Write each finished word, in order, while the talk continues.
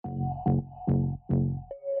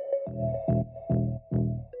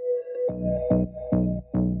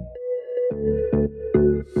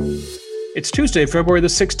It's Tuesday, February the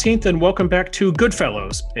 16th, and welcome back to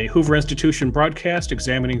Goodfellows, a Hoover Institution broadcast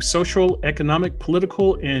examining social, economic,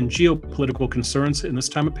 political, and geopolitical concerns in this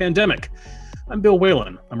time of pandemic. I'm Bill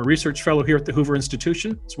Whalen. I'm a research fellow here at the Hoover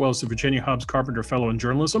Institution, as well as the Virginia Hobbs Carpenter Fellow in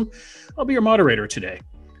Journalism. I'll be your moderator today.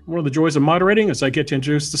 One of the joys of moderating is I get to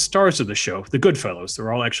introduce the stars of the show, the Goodfellows.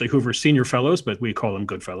 They're all actually Hoover Senior Fellows, but we call them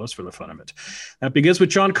Goodfellows for the fun of it. That begins with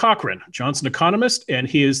John Cochrane. John's an economist, and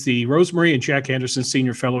he is the Rosemary and Jack Anderson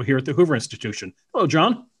Senior Fellow here at the Hoover Institution. Hello,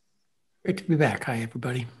 John. Great to be back. Hi,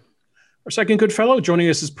 everybody. Our second Goodfellow, joining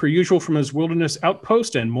us as per usual from his wilderness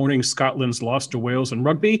outpost and mourning Scotland's loss to Wales and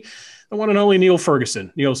rugby, the one and only Neil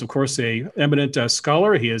Ferguson. Neil's, of course, an eminent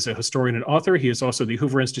scholar. He is a historian and author. He is also the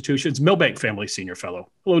Hoover Institution's Millbank Family Senior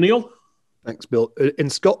Fellow. Hello, Neil. Thanks, Bill.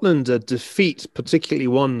 In Scotland, a defeat, particularly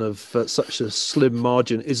one of such a slim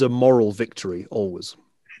margin, is a moral victory, always.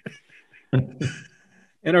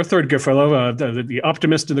 And our third Goodfellow, the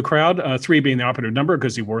optimist in the crowd, 3 being the operative number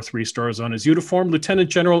because he wore 3 stars on his uniform,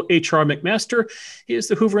 Lieutenant General H.R. McMaster. He is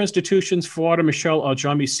the Hoover Institution's Fouad Michel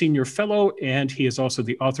Al-Jami Senior Fellow, and he is also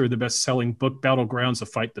the author of the best-selling book, Battlegrounds, A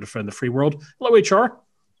Fight to Defend the Free World. Hello, H.R.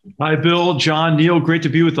 Hi, Bill, John, Neil. Great to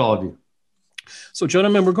be with all of you. So,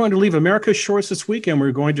 gentlemen, we're going to leave America's shores this week, and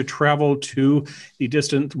we're going to travel to the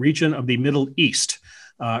distant region of the Middle East.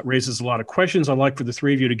 It raises a lot of questions I'd like for the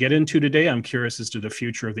 3 of you to get into today. I'm curious as to the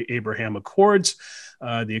future of the Abraham Accords,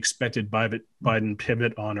 the expected Biden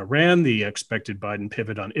pivot on Iran, the expected Biden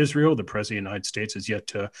pivot on Israel. The President of the United States has yet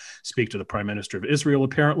to speak to the Prime Minister of Israel,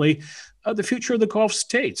 apparently. The future of the Gulf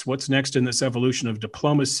states. What's next in this evolution of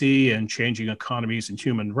diplomacy and changing economies and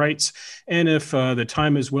human rights? And if the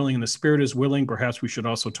time is willing and the spirit is willing, perhaps we should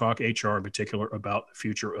also talk, HR in particular, about the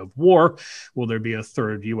future of war. Will there be a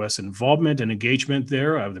third U.S. involvement and engagement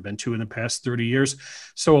there? There have been 2 in the past 30 years.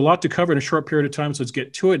 So a lot to cover in a short period of time, so let's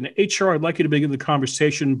get to it. And HR, I'd like you to begin the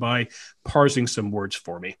conversation by parsing some words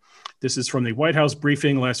for me. This is from the White House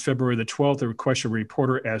briefing last February the 12th. A question of a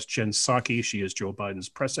reporter asked Jen Psaki, she is Joe Biden's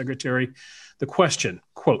press secretary. The question,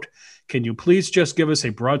 quote, "Can you please just give us a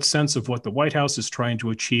broad sense of what the White House is trying to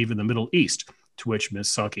achieve in the Middle East?" To which Ms.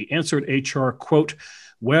 Psaki answered, HR, quote,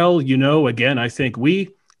 "Well, again, I think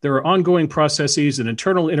there are ongoing processes and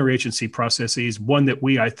internal interagency processes, one that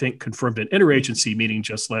I think, confirmed an interagency meeting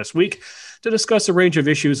just last week to discuss a range of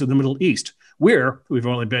issues in the Middle East. We've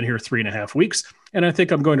only been here 3.5 weeks, and I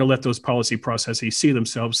think I'm going to let those policy processes see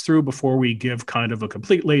themselves through before we give kind of a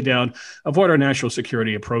complete laydown of what our national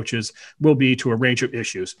security approaches will be to a range of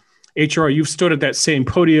issues." HR, you've stood at that same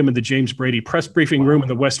podium in the James Brady press briefing room in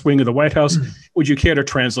the West Wing of the White House. Would you care to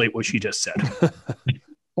translate what she just said?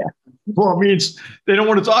 Well, it means they don't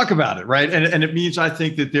want to talk about it, right? And it means I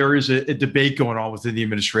think that there is a debate going on within the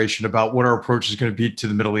administration about what our approach is going to be to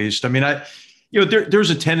the Middle East. I mean,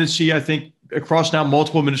 there's a tendency, I think, across now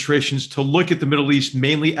multiple administrations to look at the Middle East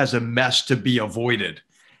mainly as a mess to be avoided.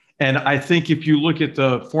 And I think if you look at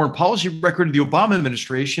the foreign policy record of the Obama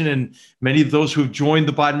administration, and many of those who have joined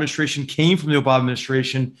the Biden administration came from the Obama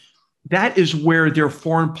administration, that is where their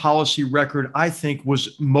foreign policy record, I think,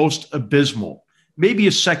 was most abysmal. Maybe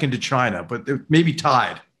a second to China, but they're maybe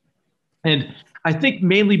tied. And I think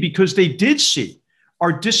mainly because they did see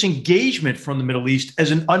our disengagement from the Middle East as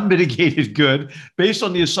an unmitigated good based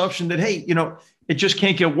on the assumption that, hey, it just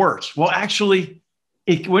can't get worse. Well, actually,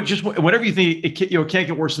 whatever you think it can't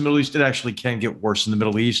get worse in the Middle East, it actually can get worse in the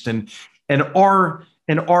Middle East. And our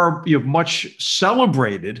much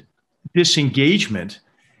celebrated disengagement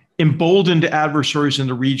emboldened adversaries in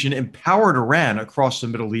the region, empowered Iran across the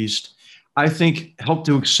Middle East, I think helped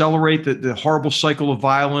to accelerate the horrible cycle of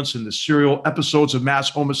violence and the serial episodes of mass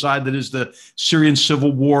homicide that is the Syrian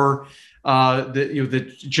civil war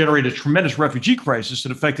that generated a tremendous refugee crisis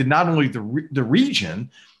that affected not only the region,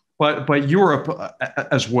 but Europe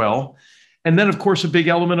as well. And then, of course, a big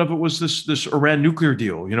element of it was this Iran nuclear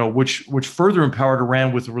deal, which further empowered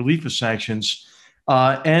Iran with the relief of sanctions.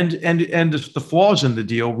 And the flaws in the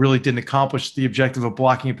deal really didn't accomplish the objective of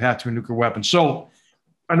blocking a path to a nuclear weapon. So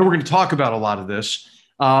I know we're going to talk about a lot of this.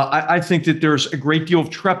 I think that there's a great deal of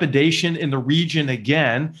trepidation in the region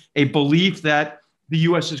again, a belief that the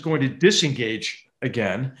U.S. is going to disengage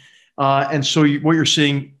again. And so what you're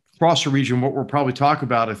seeing across the region, what we'll probably talk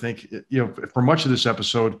about, I think, for much of this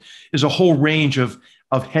episode, is a whole range of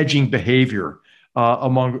hedging behavior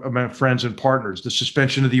among friends and partners. The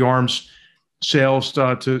suspension of the arms sales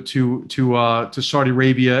to Saudi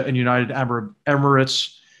Arabia and United Arab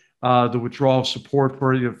Emirates, the withdrawal of support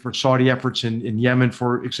for Saudi efforts in Yemen,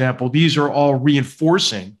 for example. These are all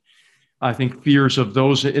reinforcing, I think, fears of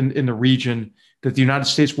those in the region that the United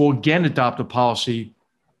States will again adopt a policy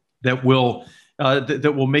that will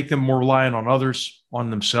that will make them more reliant on others, on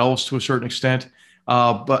themselves to a certain extent,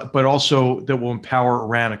 but also that will empower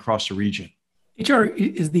Iran across the region. HR,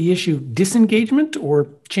 is the issue disengagement or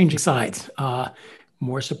changing sides?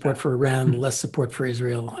 More support for Iran, less support for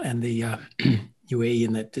Israel and the UAE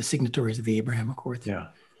and the signatories of the Abraham Accords? Yeah.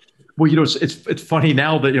 Well, you know, it's funny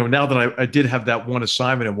now that, you know, now that I did have that one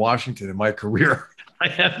assignment in Washington in my career, I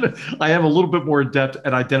have a little bit more in depth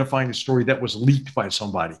at identifying a story that was leaked by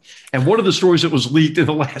somebody. And one of the stories that was leaked in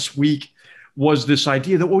the last week was this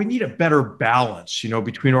idea that, well, we need a better balance, you know,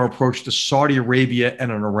 between our approach to Saudi Arabia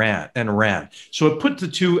and Iran. So it put the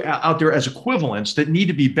two out there as equivalents that need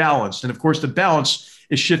to be balanced. And of course, the balance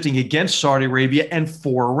is shifting against Saudi Arabia and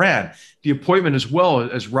for Iran. The appointment as well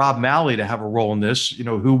as Rob Malley to have a role in this, you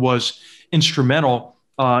know, who was instrumental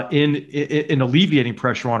in alleviating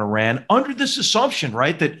pressure on Iran under this assumption,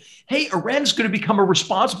 right, that, hey, Iran is going to become a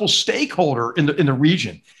responsible stakeholder in the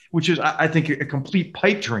region, which is, I think, a complete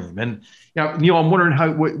pipe dream. And you know, Neil, I'm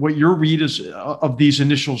wondering what your read is of these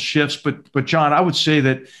initial shifts. But John, I would say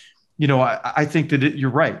that, you know, I think that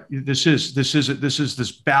you're right. This is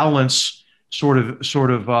this balance sort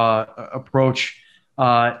of approach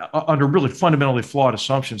under really fundamentally flawed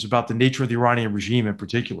assumptions about the nature of the Iranian regime in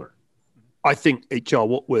particular. I think, HR,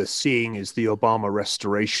 what we're seeing is the Obama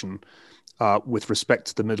restoration with respect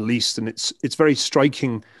to the Middle East. And it's very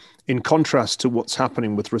striking in contrast to what's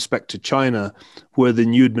happening with respect to China, where the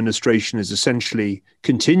new administration is essentially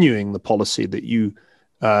continuing the policy that you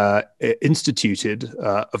instituted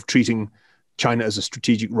of treating China as a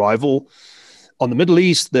strategic rival. On the Middle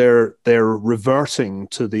East, they're reverting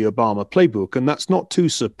to the Obama playbook. And that's not too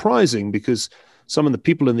surprising because some of the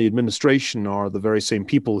people in the administration are the very same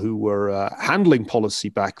people who were handling policy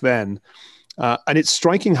back then. And it's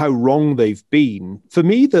striking how wrong they've been. For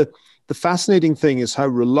me, the fascinating thing is how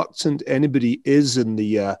reluctant anybody is in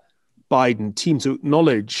the Biden team to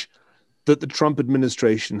acknowledge that the Trump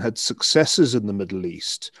administration had successes in the Middle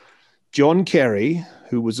East. John Kerry,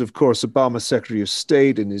 who was, of course, Obama's Secretary of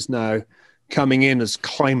State and is now coming in as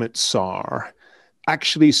climate czar,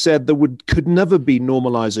 actually said there could never be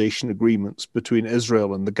normalization agreements between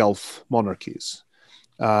Israel and the Gulf monarchies.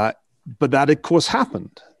 But that, of course,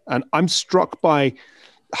 happened. And I'm struck by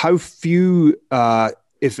how few,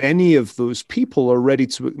 if any, of those people are ready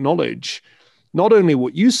to acknowledge not only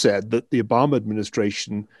what you said, that the Obama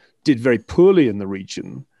administration did very poorly in the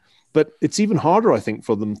region, but it's even harder, I think,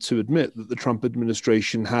 for them to admit that the Trump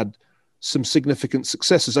administration had some significant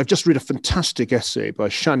successes. I've just read a fantastic essay by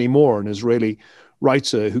Shani Moore, an Israeli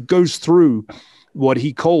writer, who goes through what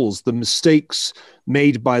he calls the mistakes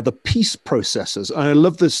made by the peace processors. And I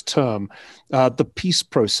love this term, the peace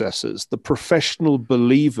processors, the professional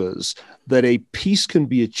believers that a peace can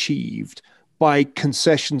be achieved by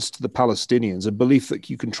concessions to the Palestinians, a belief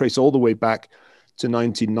that you can trace all the way back to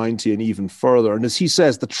 1990 and even further. And as he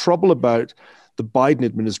says, the trouble about the Biden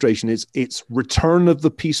administration is its return of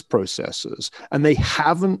the peace processors, and they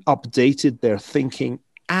haven't updated their thinking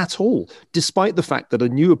at all, despite the fact that a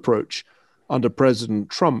new approach under President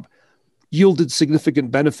Trump yielded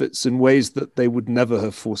significant benefits in ways that they would never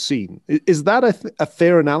have foreseen. Is that a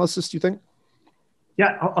fair analysis, do you think?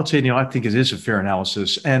 Yeah, I'll tell you, Neil, I think it is a fair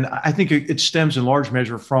analysis. And I think it stems in large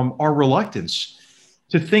measure from our reluctance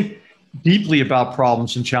to think deeply about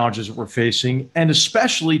problems and challenges that we're facing, and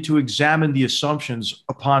especially to examine the assumptions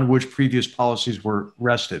upon which previous policies were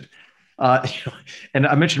rested. And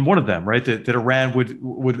I mentioned one of them, right? That Iran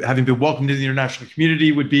would, having been welcomed into the international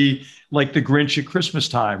community, would be like the Grinch at Christmas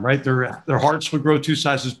time, right? Their hearts would grow 2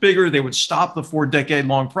 sizes bigger. They would stop the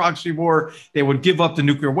 4-decade-long proxy war. They would give up the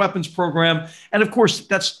nuclear weapons program, and of course,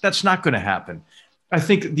 that's not going to happen. I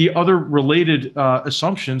think the other related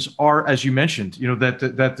assumptions are, as you mentioned, you know, that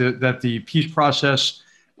the peace process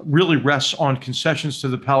really rests on concessions to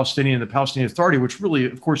the Palestinian Authority, which really,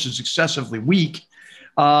 of course, is excessively weak,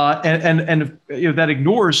 and you know, that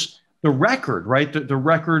ignores the record, right? The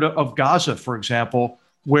record of Gaza, for example,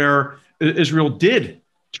 where Israel did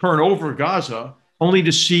turn over Gaza only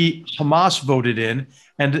to see Hamas voted in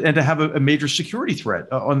and to have a major security threat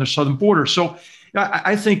on the southern border. So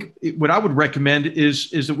I think what I would recommend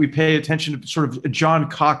is that we pay attention to sort of a John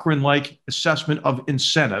Cochrane-like assessment of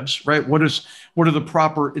incentives, right? What are the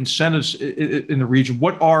proper incentives in the region?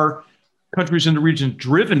 What are countries in the region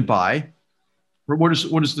driven by? What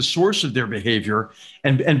is the source of their behavior?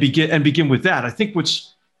 And begin with that. I think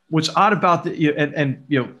what's odd about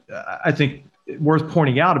I think worth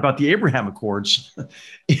pointing out about the Abraham Accords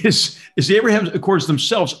is the Abraham Accords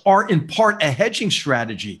themselves are in part a hedging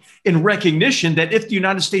strategy in recognition that if the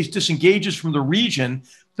United States disengages from the region,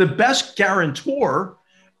 the best guarantor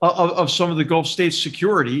of some of the Gulf states'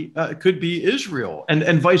 security could be Israel,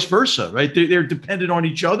 and vice versa, right? They're dependent on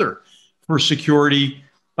each other for security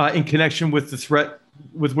in connection with the threat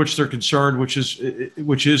with which they're concerned, which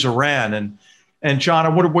is Iran. And John, I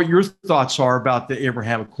wonder what your thoughts are about the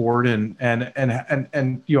Abraham Accord and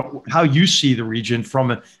how you see the region from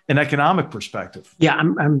an economic perspective. Yeah,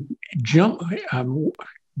 I'm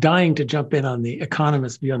dying to jump in on the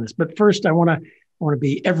economist view on this, but first I want to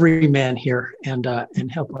be every man here and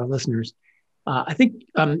help our listeners. I think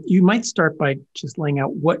you might start by just laying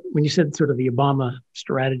out when you said sort of the Obama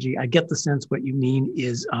strategy. I get the sense what you mean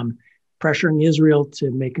is pressuring Israel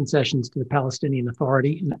to make concessions to the Palestinian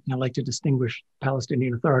Authority. And I like to distinguish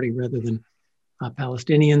Palestinian Authority rather than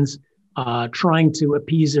Palestinians, trying to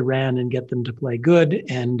appease Iran and get them to play good,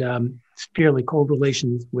 and fairly cold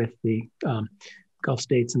relations with the Gulf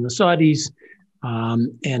states and the Saudis,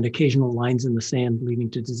 and occasional lines in the sand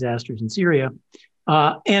leading to disasters in Syria.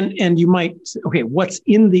 And you might say, okay, what's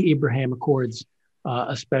in the Abraham Accords,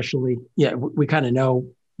 especially? Yeah, we kind of know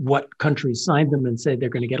what countries signed them and say they're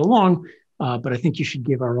going to get along, but I think you should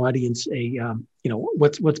give our audience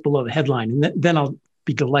what's below the headline, and then I'll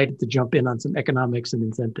be delighted to jump in on some economics and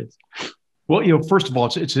incentives. Well, first of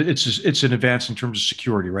all, it's an advance in terms of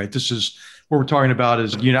security, right? This is what we're talking about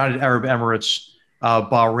is the United Arab Emirates,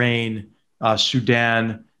 Bahrain,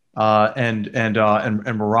 Sudan,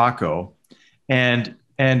 and Morocco, and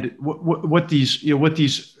what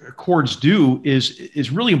these accords do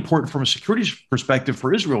is really important from a security perspective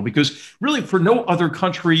for Israel, because really for no other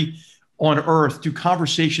country on earth do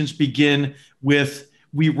conversations begin with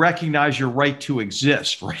 "we recognize your right to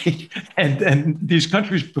exist," right? And these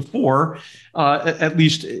countries before, at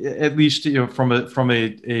least from a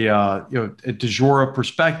de jure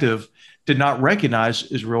perspective, did not recognize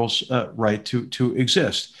Israel's right to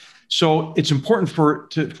exist. So it's important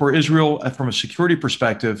for Israel from a security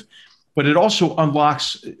perspective, but it also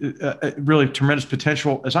unlocks really tremendous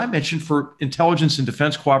potential, as I mentioned, for intelligence and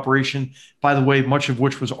defense cooperation, by the way, much of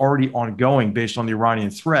which was already ongoing based on the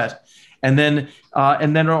Iranian threat. And then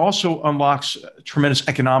it also unlocks tremendous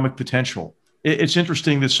economic potential. It's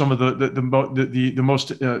interesting that some of the most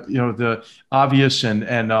the obvious and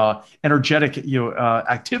energetic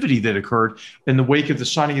activity that occurred in the wake of the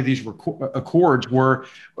signing of these accords were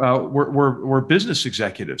business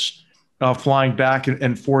executives flying back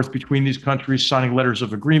and forth between these countries, signing letters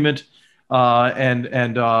of agreement, and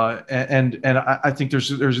I think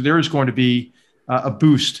there is going to be a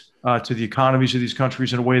boost to the economies of these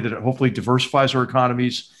countries in a way that it hopefully diversifies our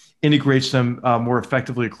economies, integrates them more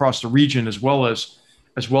effectively across the region, as well as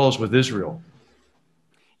with Israel.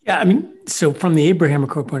 Yeah, I mean, so from the Abraham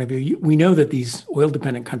Accord point of view, we know that these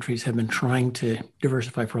oil-dependent countries have been trying to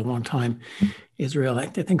diversify for a long time. Israel, I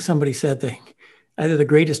think somebody said that either the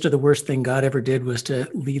greatest or the worst thing God ever did was to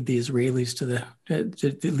lead the Israelis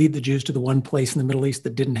to lead the Jews to the one place in the Middle East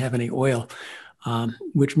that didn't have any oil.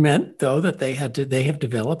 Which meant, though, that they have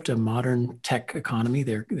developed a modern tech economy.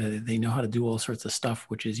 They know how to do all sorts of stuff,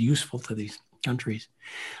 which is useful to these countries.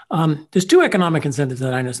 There's two economic incentives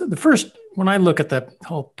that I know. The first, when I look at the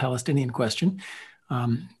whole Palestinian question,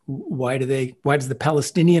 why does the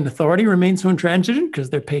Palestinian Authority remain so intransigent? Because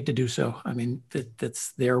they're paid to do so. I mean,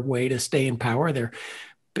 that's their way to stay in power. They're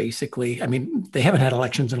basically, I mean, they haven't had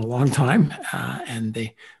elections in a long time, and the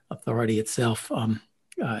authority itself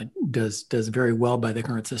does very well by the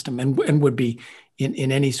current system, and would be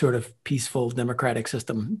in any sort of peaceful democratic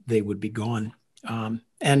system, they would be gone.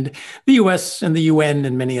 And the U.S. and the UN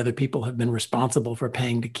and many other people have been responsible for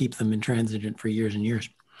paying to keep them intransigent for years and years.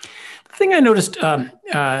 The thing I noticed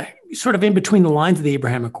sort of in between the lines of the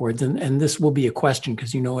Abraham Accords, and this will be a question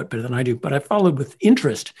because you know it better than I do, but I followed with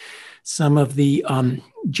interest some of the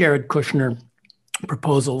Jared Kushner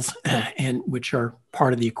proposals, and which are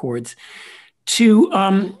part of the Accords,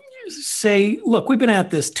 to say, look, we've been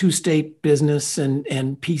at this two-state business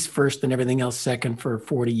and peace first and everything else second for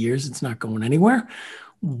 40 years. It's not going anywhere.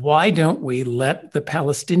 Why don't we let the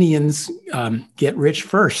Palestinians get rich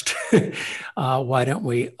first? Why don't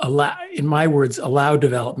we allow, in my words, allow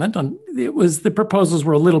development? The proposals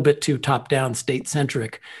were a little bit too top-down,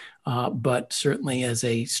 state-centric, but certainly as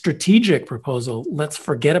a strategic proposal, let's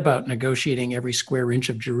forget about negotiating every square inch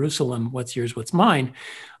of Jerusalem, what's yours, what's mine.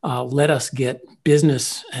 Let us get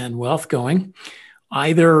business and wealth going,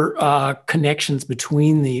 either connections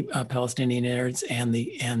between the Palestinian Arabs and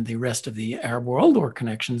the rest of the Arab world, or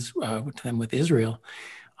connections with them with Israel.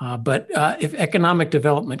 But if economic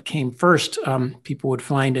development came first, people would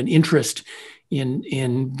find an interest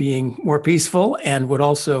in being more peaceful, and would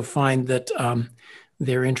also find that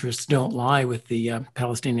their interests don't lie with the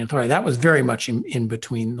Palestinian Authority. That was very much in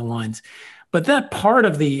between the lines. But that part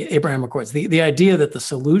of the Abraham Accords, the idea that the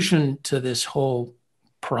solution to this whole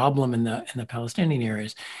problem in the Palestinian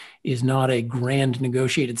areas is not a grand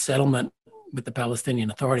negotiated settlement with the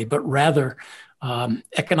Palestinian Authority, but rather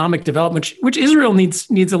economic development, which Israel needs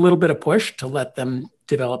a little bit of push to let them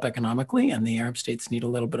develop economically, and the Arab states need a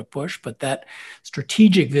little bit of push. But that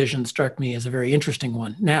strategic vision struck me as a very interesting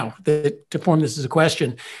one. Now, to form this as a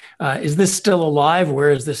question, is this still alive?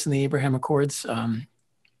 Where is this in the Abraham Accords?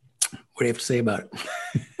 What do you have to say about it?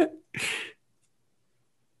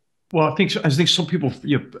 Well, I think some people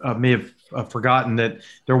may have forgotten that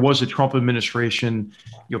there was a Trump administration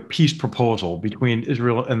peace proposal between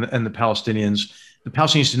Israel and the Palestinians. The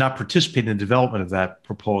Palestinians did not participate in the development of that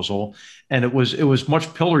proposal, and it was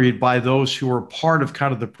much pilloried by those who were part of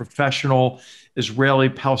kind of the professional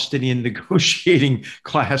Israeli-Palestinian negotiating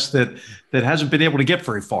class that hasn't been able to get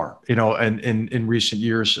very far, in recent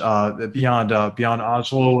years beyond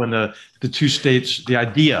Oslo and the two states, the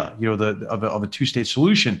idea, of a two-state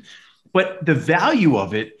solution. But the value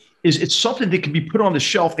of it is it's something that can be put on the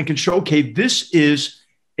shelf and can show, okay, this is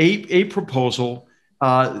a proposal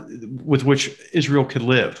with which Israel could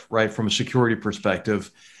live, right, from a security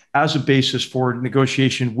perspective, as a basis for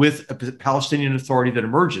negotiation with a Palestinian Authority that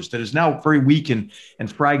emerges, that is now very weak and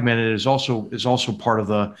fragmented, is also part of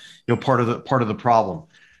the part of the problem.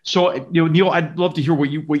 So, Neil, I'd love to hear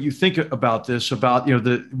what you think about this, about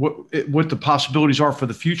what the possibilities are for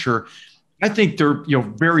the future. I think they're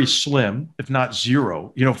very slim, if not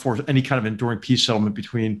zero, for any kind of enduring peace settlement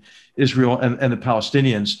between Israel and the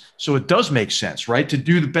Palestinians. So it does make sense, right, to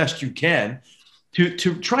do the best you can to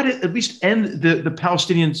try to at least end the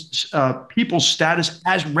Palestinian people's status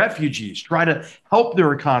as refugees, try to help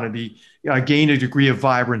their economy gain a degree of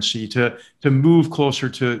vibrancy, to move closer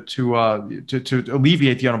to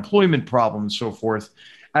alleviate the unemployment problem and so forth,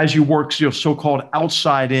 as you work so-called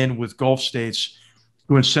outside in with Gulf states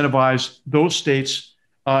to incentivize those states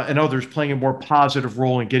and others playing a more positive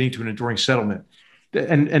role in getting to an enduring settlement.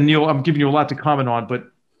 And Neil, I'm giving you a lot to comment on, but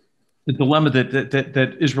the dilemma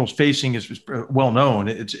that Israel's facing is well known.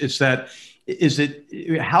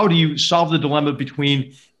 How do you solve the dilemma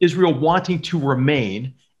between Israel wanting to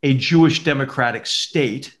remain a Jewish democratic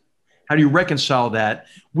state? How do you reconcile that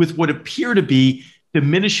with what appear to be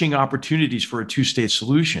diminishing opportunities for a two-state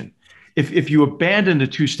solution? If you abandon the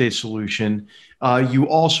two-state solution, you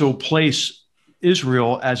also place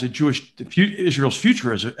Israel as Israel's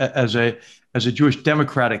future as a Jewish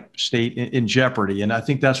democratic state in jeopardy. And I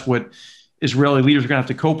think that's what Israeli leaders are going to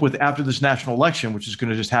have to cope with after this national election, which is going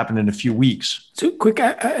to just happen in a few weeks. So quick,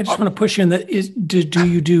 I just want to push in that do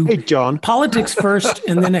you do hey, John. Politics first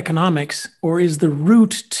and then economics, or is the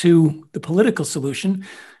route to the political solution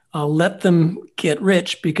let them get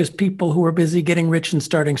rich, because people who are busy getting rich and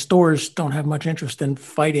starting stores don't have much interest in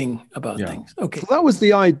fighting about things? Okay. So that was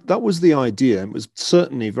the idea. It was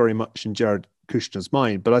certainly very much in Jared Kushner's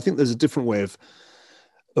mind, but I think there's a different way of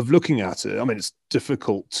looking at it. I mean, it's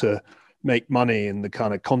difficult to make money in the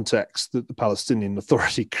kind of context that the Palestinian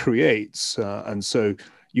Authority creates. And so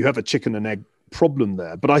you have a chicken and egg problem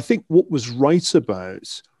there. But I think what was right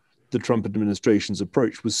about the Trump administration's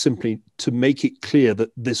approach was simply to make it clear that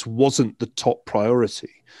this wasn't the top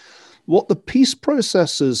priority. What the peace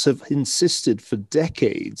processors have insisted for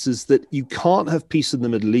decades is that you can't have peace in the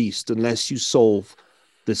Middle East unless you solve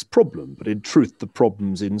this problem. But in truth, the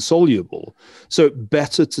problem's insoluble. So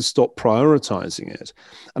better to stop prioritizing it.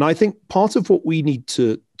 And I think part of what we need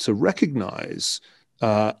to recognize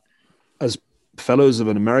as fellows of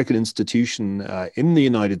an American institution in the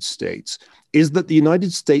United States is that the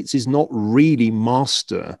United States is not really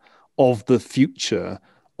master of the future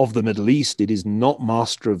of the Middle East. It is not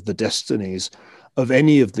master of the destinies of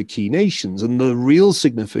any of the key nations. And the real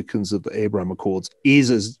significance of the Abraham Accords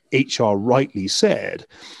is, as HR rightly said,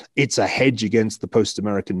 it's a hedge against the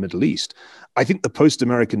post-American Middle East. I think the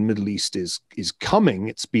post-American Middle East is coming.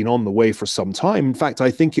 It's been on the way for some time. In fact,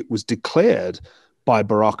 I think it was declared by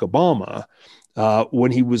Barack Obama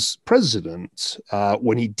when he was president,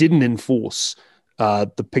 when he didn't enforce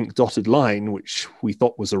the pink dotted line, which we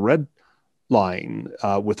thought was a red line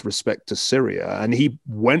with respect to Syria. And he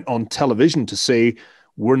went on television to say,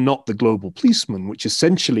 we're not the global policeman, which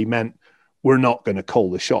essentially meant we're not going to call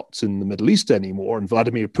the shots in the Middle East anymore. And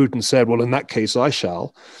Vladimir Putin said, well, in that case, I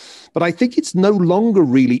shall. But I think it's no longer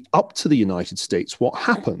really up to the United States what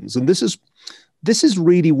happens. And this is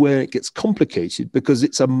really where it gets complicated, because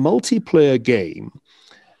it's a multiplayer game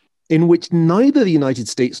in which neither the United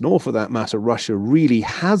States nor, for that matter, Russia really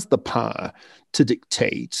has the power to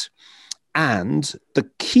dictate. And the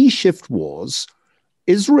key shift was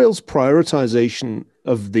Israel's prioritization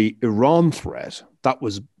of the Iran threat. That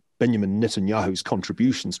was Benjamin Netanyahu's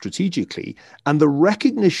contribution strategically, and the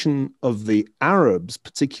recognition of the Arabs,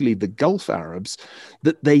 particularly the Gulf Arabs,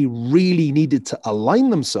 that they really needed to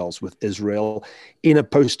align themselves with Israel in a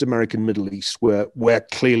post-American Middle East where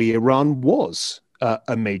clearly Iran was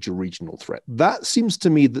a major regional threat. That seems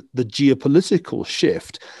to me that the geopolitical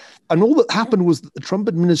shift, and all that happened was that the Trump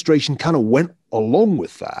administration kind of went along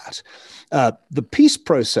with that. The peace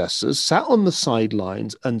processors sat on the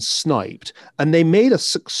sidelines and sniped, and they made a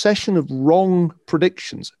succession of wrong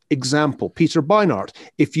predictions. Example, Peter Beinart,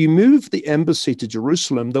 if you move the embassy to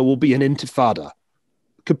Jerusalem, there will be an intifada.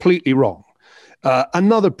 Completely wrong.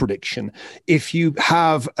 Another prediction, if you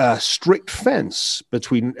have a strict fence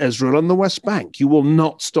between Israel and the West Bank, you will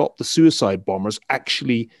not stop the suicide bombers.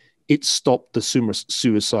 Actually, it stopped the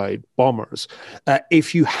suicide bombers.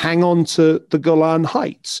 If you hang on to the Golan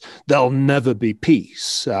Heights, there'll never be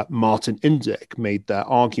peace. Martin Indyk made that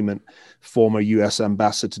argument, former US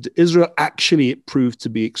ambassador to Israel. Actually, it proved to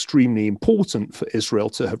be extremely important for Israel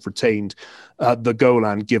to have retained the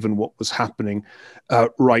Golan, given what was happening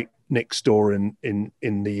right next door in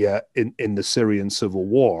the Syrian civil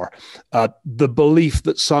war. The belief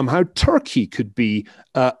that somehow Turkey could be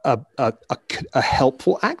a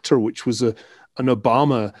helpful actor, which was an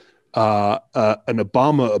Obama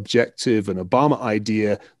objective, an Obama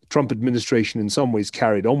idea. The Trump administration in some ways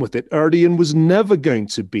carried on with it. Erdogan was never going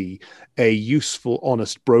to be a useful,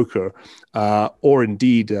 honest broker or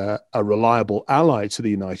indeed a reliable ally to the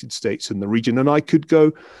United States in the region. And I could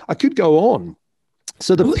go on.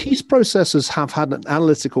 So the peace processors have had an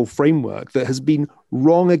analytical framework that has been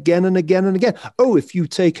wrong again and again and again. Oh, if you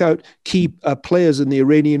take out key players in the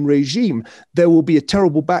Iranian regime, there will be a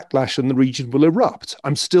terrible backlash and the region will erupt.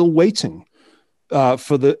 I'm still waiting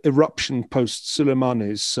for the eruption post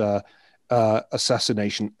Soleimani's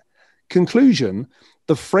assassination. Conclusion,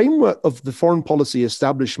 the framework of the foreign policy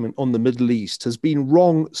establishment on the Middle East has been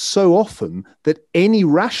wrong so often that any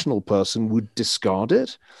rational person would discard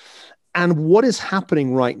it. And what is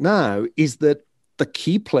happening right now is that the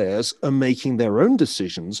key players are making their own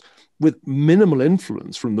decisions with minimal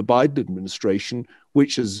influence from the Biden administration,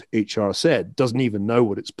 which, as HR said, doesn't even know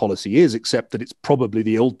what its policy is, except that it's probably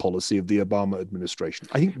the old policy of the Obama administration.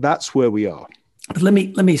 I think that's where we are. But let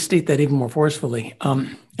me state that even more forcefully.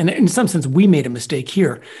 And in some sense, we made a mistake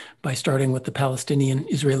here by starting with the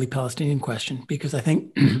Israeli-Palestinian question, because I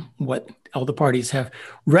think what all the parties have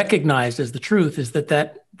recognized as the truth is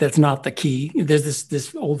that's not the key. There's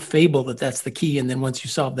this old fable that that's the key, and then once you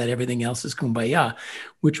solve that, everything else is kumbaya,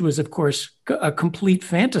 which was, of course, a complete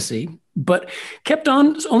fantasy, but kept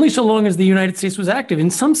on only so long as the United States was active. In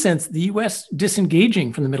some sense, the U.S.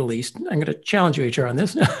 disengaging from the Middle East, I'm going to challenge you, HR, on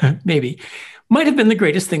this, maybe, might have been the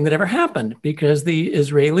greatest thing that ever happened, because the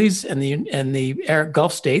Israelis and the Arab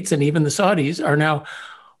Gulf states and even the Saudis are now,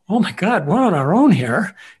 oh my God, we're on our own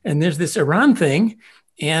here, and there's this Iran thing,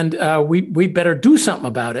 and we better do something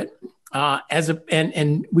about it.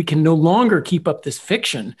 And we can no longer keep up this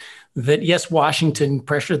fiction that, yes, Washington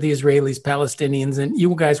pressured the Israelis, Palestinians, and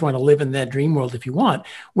you guys want to live in that dream world if you want.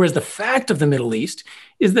 Whereas the fact of the Middle East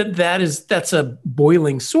is that's a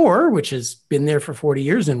boiling sore, which has been there for 40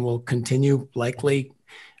 years and will continue likely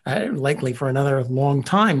for another long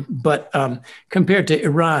time. But compared to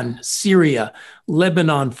Iran, Syria,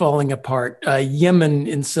 Lebanon falling apart, Yemen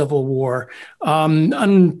in civil war,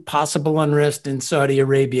 possible unrest in Saudi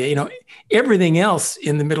Arabia, everything else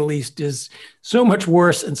in the Middle East is so much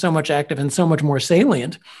worse and so much active and so much more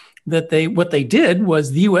salient that what they did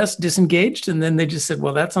was the U.S. disengaged, and then they just said,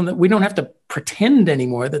 well, that's something we don't have to pretend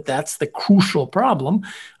anymore that that's the crucial problem.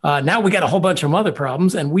 Now we got a whole bunch of other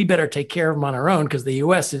problems, and we better take care of them on our own, because the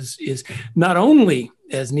U.S. is not only,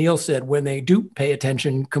 as Neil said, when they do pay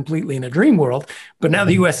attention completely in a dream world, but now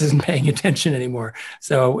the U.S. isn't paying attention anymore.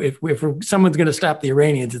 So if someone's going to stop the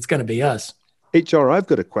Iranians, it's going to be us. HR, I've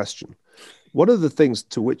got a question. One of the things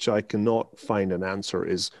to which I cannot find an answer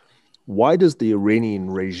is, why does the Iranian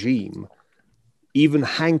regime even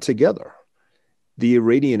hang together? The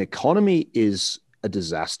Iranian economy is a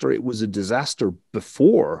disaster. It was a disaster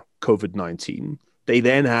before COVID-19. They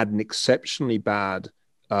then had an exceptionally bad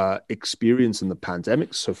experience in the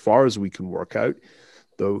pandemic, so far as we can work out,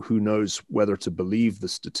 though who knows whether to believe the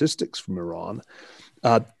statistics from Iran.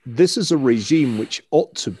 This is a regime which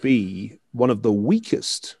ought to be one of the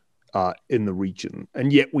weakest in the region,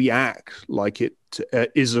 and yet we act like it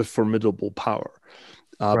is a formidable power.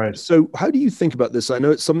 Right. So how do you think about this? I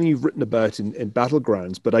know it's something you've written about in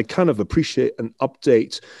Battlegrounds, but I kind of appreciate an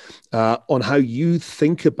update on how you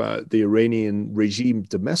think about the Iranian regime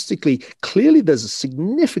domestically. Clearly, there's a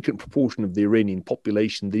significant proportion of the Iranian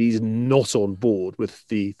population that is not on board with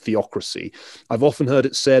the theocracy. I've often heard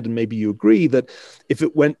it said, and maybe you agree, that if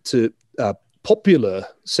it went to popular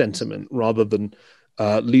sentiment rather than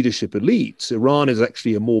leadership elites, Iran is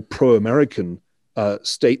actually a more pro-American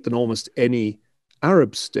state than almost any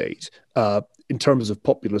Arab state in terms of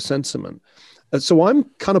popular sentiment. So I'm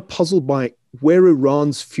kind of puzzled by where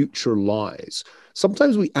Iran's future lies.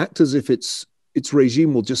 Sometimes we act as if its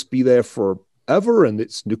regime will just be there forever and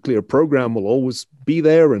its nuclear program will always be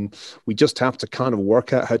there, and we just have to kind of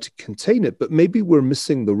work out how to contain it. But maybe we're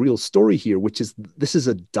missing the real story here, which is this is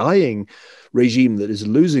a dying regime that is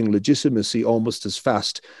losing legitimacy almost as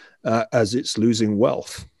fast as it's losing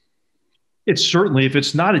wealth. It's certainly, if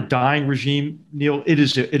it's not a dying regime, Neil, it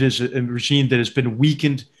is a regime that has been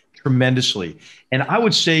weakened tremendously. And I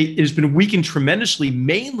would say it has been weakened tremendously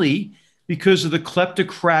mainly because of the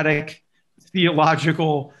kleptocratic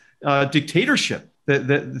theological dictatorship,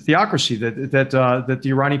 the theocracy that the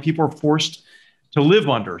Iranian people are forced to live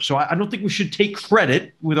under. So I don't think we should take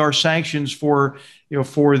credit with our sanctions for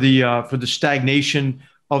the stagnation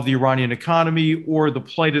of the Iranian economy or the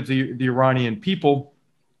plight of the Iranian people,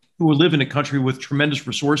 who live in a country with tremendous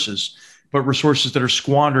resources, but resources that are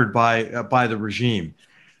squandered by the regime.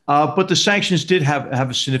 But the sanctions did have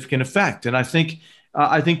a significant effect, and I think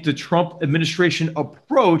the Trump administration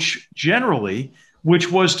approach generally,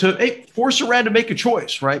 which was to force Iran to make a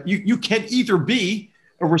choice, right? You can either be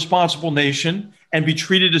a responsible nation and be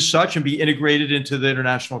treated as such and be integrated into the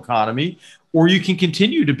international economy, or you can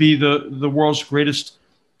continue to be the world's greatest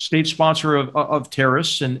state sponsor of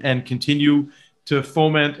terrorists and continue to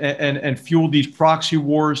foment and fuel these proxy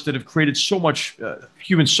wars that have created so much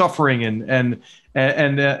human suffering and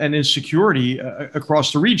insecurity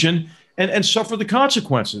across the region, and suffer the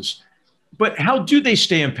consequences. But how do they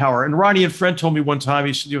stay in power? An Iranian friend told me one time,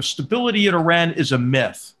 he said, stability in Iran is a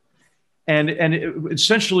myth. And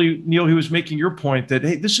essentially, Neil, he was making your point that,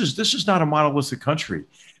 hey, this is not a monolithic country.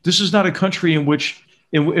 This is not a country in which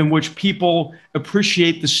people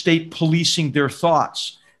appreciate the state policing their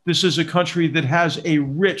thoughts. This is a country that has a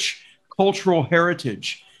rich cultural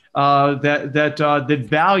heritage that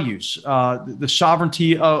values the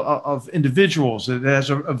sovereignty of individuals. That has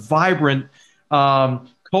a vibrant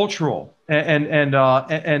cultural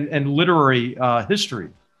and literary history.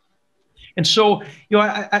 And so,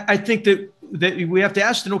 I think that we have to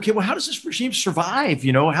ask them, okay, well, how does this regime survive?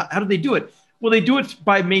 How do they do it? Well, they do it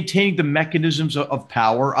by maintaining the mechanisms of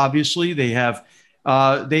power. Obviously, they have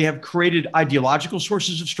created ideological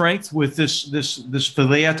sources of strength with this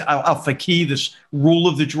Vilayat al-Faqih, this rule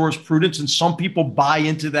of the jurisprudence, and some people buy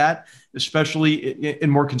into that, especially in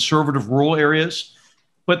more conservative rural areas.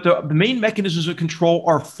 But the main mechanisms of control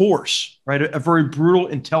are force, right? A very brutal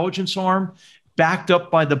intelligence arm, backed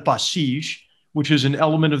up by the Basij, which is an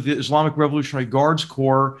element of the Islamic Revolutionary Guards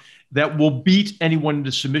Corps that will beat anyone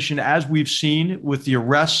into submission, as we've seen with the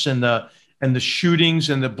arrests and the shootings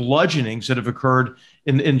and the bludgeonings that have occurred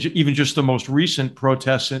in even just the most recent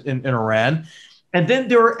protests in Iran. And then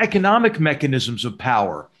there are economic mechanisms of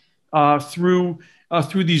power through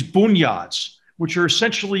these bunyads, which are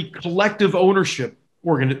essentially collective ownership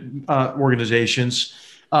organizations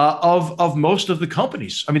of most of the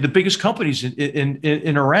companies. I mean, the biggest companies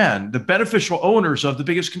in Iran, the beneficial owners of the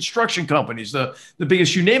biggest construction companies, the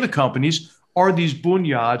biggest you name it companies, are these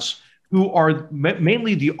bunyads, who are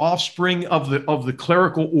mainly the offspring of the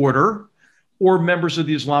clerical order or members of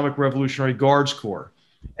the Islamic Revolutionary Guards Corps.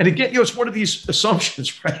 And again, it's one of these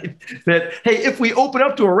assumptions, right? That, hey, if we open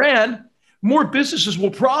up to Iran, more businesses will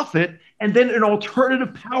profit, and then an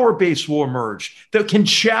alternative power base will emerge that can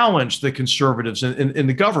challenge the conservatives in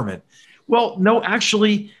the government. Well, no,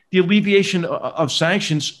 actually, the alleviation of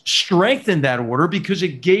sanctions strengthened that order because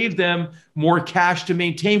it gave them more cash to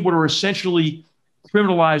maintain what are essentially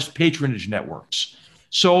criminalized patronage networks.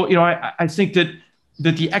 So, I think that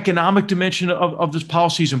the economic dimension of this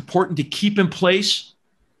policy is important to keep in place.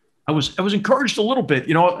 I was encouraged a little bit,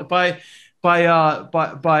 by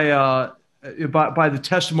the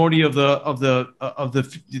testimony of the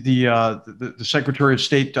Secretary of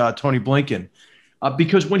State Tony Blinken,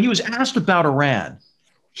 because when he was asked about Iran,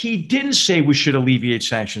 he didn't say we should alleviate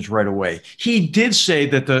sanctions right away. He did say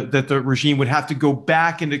that the regime would have to go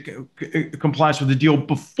back into compliance with the deal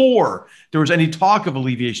before there was any talk of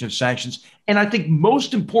alleviation of sanctions. And I think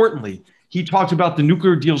most importantly, he talked about the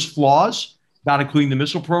nuclear deal's flaws, not including the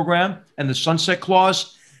missile program and the sunset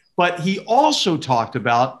clause. But he also talked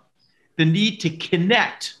about the need to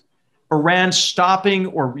connect Iran stopping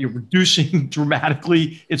or reducing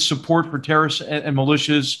dramatically its support for terrorists and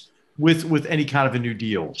militias with any kind of a new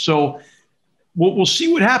deal. So we'll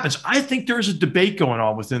see what happens. I think there's a debate going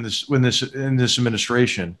on in this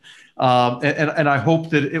administration, and I hope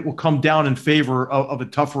that it will come down in favor of a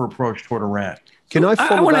tougher approach toward Iran. Can I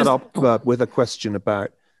follow that up with a question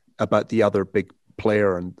about the other big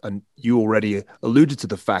player? And you already alluded to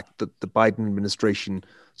the fact that the Biden administration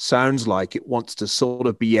sounds like it wants to sort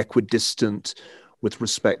of be equidistant with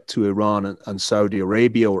respect to Iran and Saudi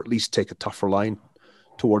Arabia, or at least take a tougher line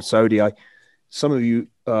towards Saudi. Some of you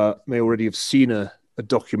may already have seen a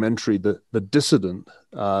documentary, The Dissident,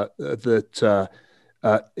 that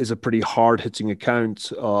is a pretty hard-hitting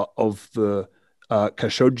account of the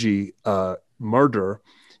Khashoggi murder.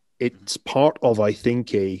 It's part of, I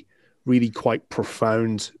think, a really quite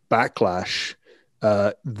profound backlash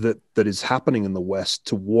that is happening in the West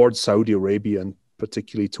towards Saudi Arabia, and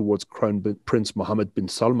particularly towards Crown Prince Mohammed bin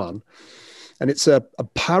Salman. And it's a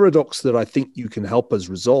paradox that I think you can help us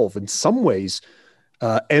resolve. In some ways,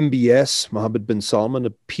 MBS, Mohammed bin Salman,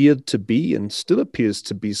 appeared to be and still appears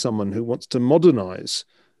to be someone who wants to modernize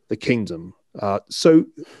the kingdom. So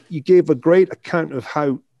you gave a great account of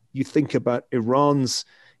how you think about Iran's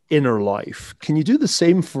inner life. Can you do the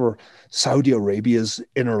same for Saudi Arabia's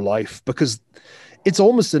inner life? Because it's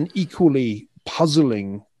almost an equally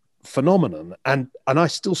puzzling phenomenon. And I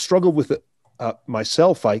still struggle with it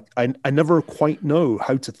myself. I never quite know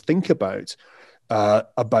how to think about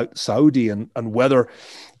Saudi and whether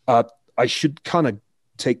I should kind of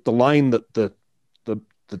take the line that the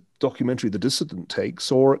documentary The Dissident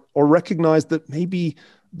takes, or recognize that maybe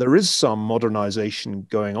there is some modernization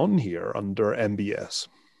going on here under MBS.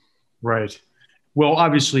 Right. Well,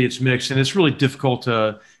 obviously it's mixed, and it's really difficult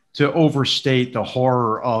to overstate the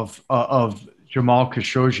horror of Jamal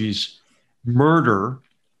Khashoggi's murder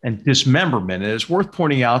and dismemberment. And it's worth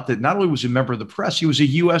pointing out that not only was he a member of the press, he was a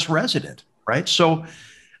U.S. resident, right? So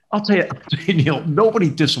I'll tell you, Neil, nobody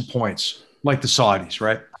disappoints like the Saudis,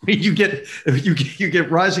 right? I mean, you get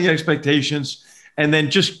rising expectations, and then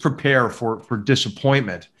just prepare for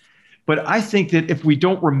disappointment. But I think that if we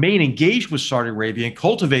don't remain engaged with Saudi Arabia and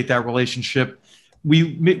cultivate that relationship, we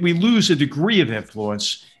lose a degree of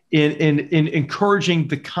influence in encouraging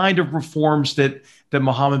the kind of reforms that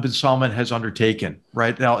Mohammed bin Salman has undertaken.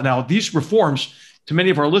 Right now, these reforms, to many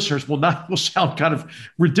of our listeners, will sound kind of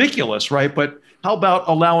ridiculous, right? But how about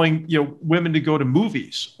allowing women to go to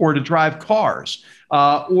movies or to drive cars,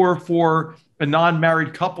 or for a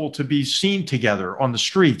non-married couple to be seen together on the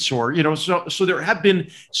streets, or so there have been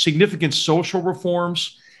significant social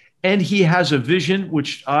reforms, and he has a vision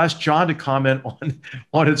which I asked John to comment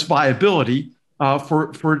on its viability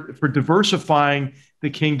for diversifying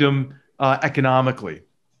the kingdom economically,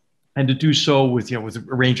 and to do so with a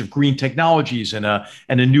range of green technologies and a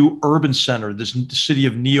new urban center, this city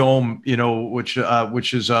of Neom,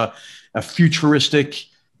 which is a futuristic,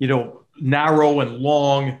 narrow and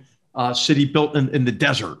long city built in the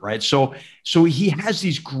desert, right? So he has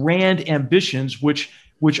these grand ambitions, which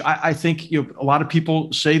I think a lot of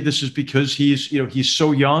people say this is because he's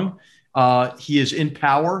so young, he is in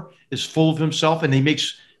power, is full of himself, and he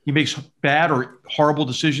makes bad or horrible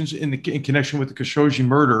decisions in connection with the Khashoggi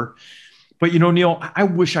murder. But Neil, I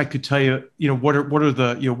wish I could tell you, what are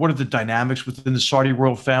the dynamics within the Saudi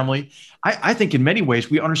royal family. I think in many ways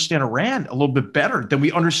we understand Iran a little bit better than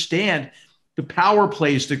we understand the power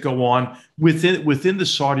plays that go on within the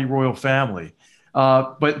Saudi royal family.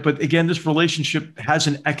 But again, this relationship has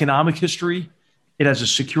an economic history. It has a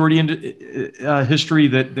security history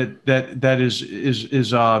that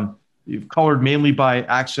is colored mainly by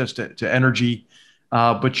access to energy.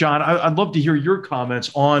 But John, I'd love to hear your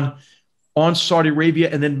comments on Saudi Arabia,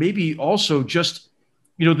 and then maybe also just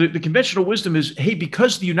the conventional wisdom is, hey,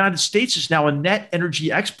 because the United States is now a net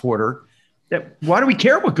energy exporter, why do we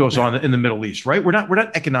care what goes on in the Middle East, right? We're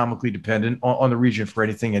not economically dependent on the region for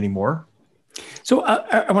anything anymore. So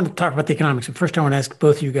I want to talk about the economics. But first, I want to ask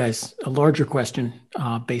both of you guys a larger question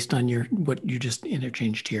based on what you just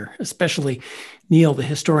interchanged here, especially Neil, the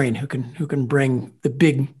historian, who can bring the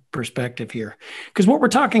big perspective here. Because what we're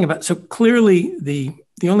talking about, so clearly the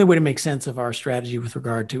only way to make sense of our strategy with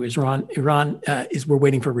regard to Iran is we're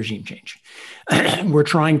waiting for regime change. We're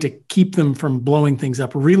trying to keep them from blowing things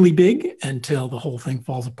up really big until the whole thing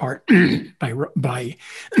falls apart by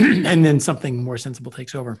and then something more sensible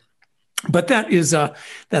takes over. But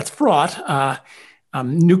that's fraught.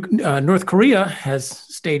 North Korea has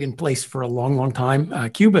stayed in place for a long, long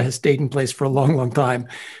time. Cuba has stayed in place for a long, long time,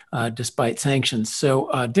 despite sanctions.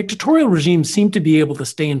 So dictatorial regimes seem to be able to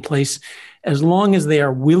stay in place as long as they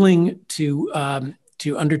are willing to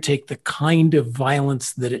undertake the kind of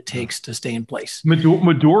violence that it takes to stay in place.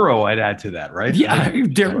 Maduro, I'd add to that, right? Yeah,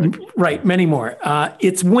 right. Many more.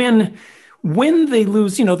 It's when they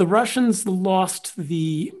lose, the Russians lost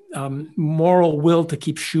the moral will to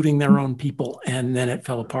keep shooting their own people, and then it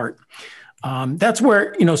fell apart. That's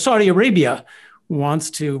where, Saudi Arabia wants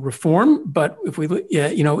to reform, but if we look,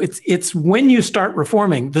 it's when you start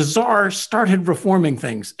reforming. The Tsar started reforming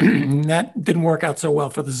things. That didn't work out so well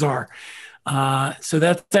for the Tsar. So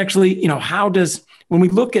that's actually, when we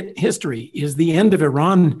look at history, is the end of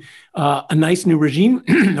Iran a nice new regime,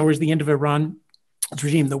 or is the end of Iran's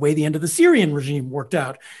regime the way the end of the Syrian regime worked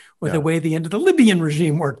out, or the way the end of the Libyan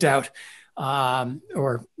regime worked out,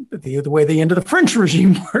 or the way the end of the French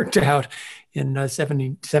regime worked out in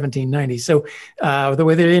 1790. So the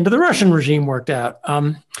way the end of the Russian regime worked out.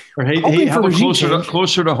 How about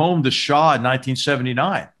closer to home, the Shah in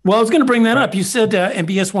 1979? Well, I was going to bring that up. You said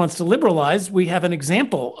MBS wants to liberalize. We have an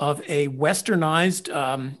example of a westernized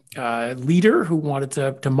leader who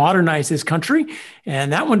wanted to modernize his country,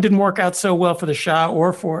 and that one didn't work out so well for the Shah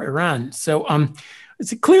or for Iran. So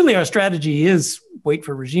clearly our strategy is wait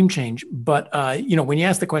for regime change. But, when you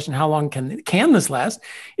ask the question, how long can this last?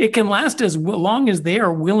 It can last as long as they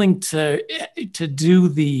are willing to do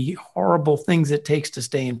the horrible things it takes to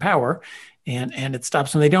stay in power, and it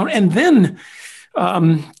stops when they don't. And then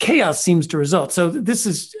chaos seems to result. So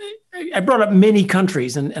I brought up many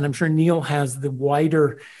countries, and I'm sure Neil has the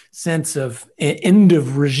wider sense of end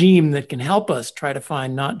of regime that can help us try to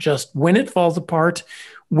find not just when it falls apart,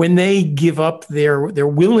 when they give up their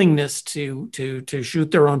willingness to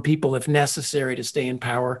shoot their own people if necessary to stay in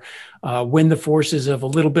power, when the forces of a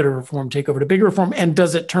little bit of reform take over to bigger reform, and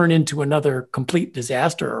does it turn into another complete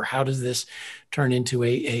disaster, or how does this turn into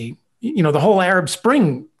the whole Arab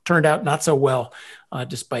Spring turned out not so well,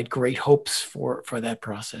 despite great hopes for that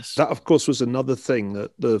process. That, of course, was another thing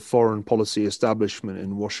that the foreign policy establishment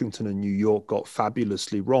in Washington and New York got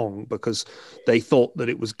fabulously wrong, because they thought that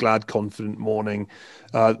it was glad, confident morning,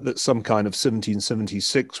 that some kind of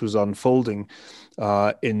 1776 was unfolding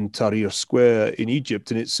in Tahrir Square in Egypt.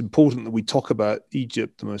 And it's important that we talk about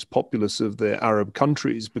Egypt, the most populous of the Arab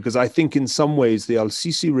countries, because I think in some ways the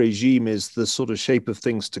al-Sisi regime is the sort of shape of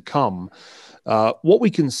things to come. What we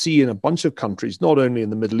can see in a bunch of countries, not only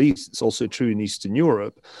in the Middle East, it's also true in Eastern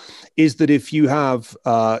Europe, is that if you have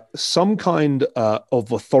some kind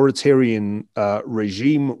of authoritarian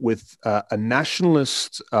regime with a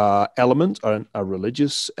nationalist element, or a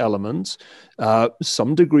religious element,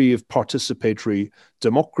 some degree of participatory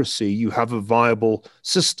democracy, you have a viable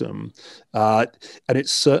system. And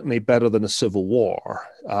it's certainly better than a civil war.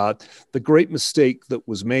 The great mistake that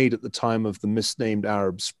was made at the time of the misnamed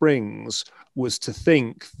Arab Springs was to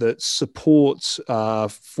think that support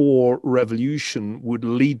for revolution would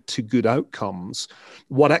lead to good outcomes.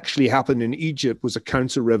 What actually happened in Egypt was a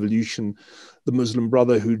counter-revolution. The Muslim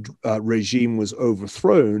Brotherhood regime was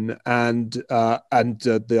overthrown, and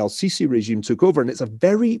the al-Sisi regime took over. And it's a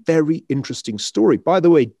very, very interesting story. By the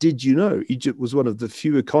way, did you know Egypt was one of the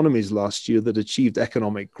few economies last year that achieved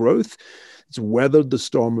economic growth? It's weathered the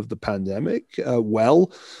storm of the pandemic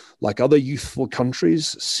well, like other youthful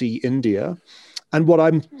countries. See India. And what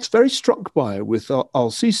I'm very struck by with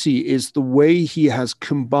al-Sisi is the way he has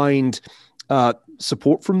combined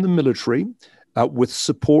support from the military with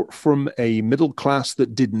support from a middle class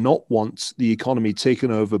that did not want the economy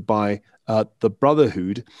taken over by the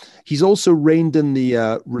Brotherhood. He's also reined in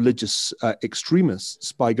the religious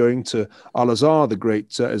extremists by going to Al-Azhar, the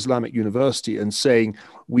great Islamic university, and saying,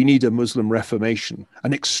 we need a Muslim reformation,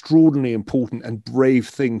 an extraordinarily important and brave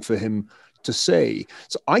thing for him to say.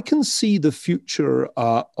 So I can see the future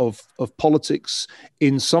of politics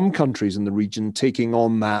in some countries in the region taking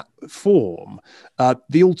on that form.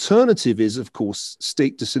 The alternative is, of course,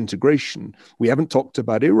 state disintegration. We haven't talked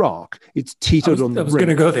about Iraq. It's teetered on the brink. I was going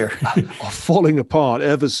to go there. Falling apart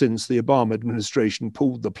ever since the Obama administration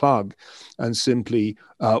pulled the plug and simply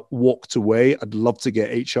walked away. I'd love to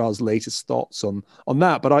get HR's latest thoughts on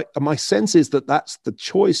that. But my sense is that that's the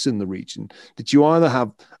choice in the region, that you either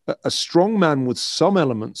have a strong man with some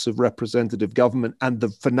elements of representative government and the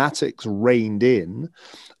fanatics reined in,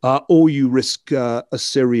 or you risk a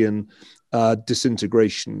Syrian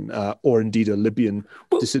disintegration or indeed a Libyan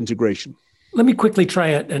disintegration. Let me quickly try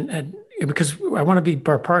it, and because I want to be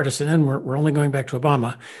bipartisan, and we're only going back to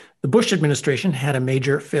Obama. The Bush administration had a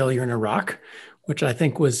major failure in Iraq, which I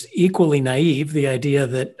think was equally naive, the idea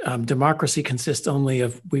that democracy consists only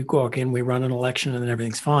of we walk in, we run an election, and then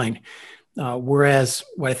everything's fine. Whereas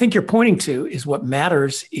what I think you're pointing to is what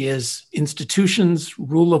matters is institutions,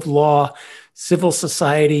 rule of law, civil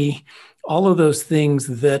society, all of those things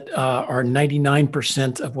that are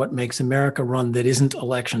 99% of what makes America run that isn't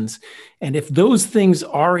elections. And if those things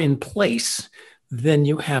are in place, then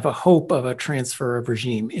you have a hope of a transfer of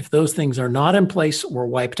regime. If those things are not in place or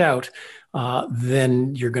wiped out,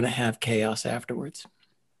 then you're going to have chaos afterwards.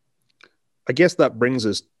 I guess that brings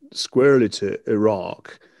us squarely to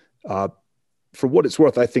Iraq. For what it's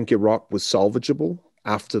worth, I think Iraq was salvageable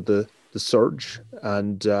after the surge,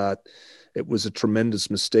 and it was a tremendous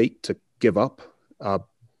mistake to give up.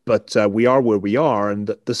 But we are where we are, and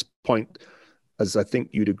at this point, as I think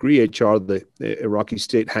you'd agree, HR, the Iraqi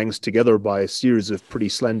state hangs together by a series of pretty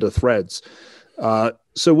slender threads.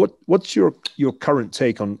 So what's your current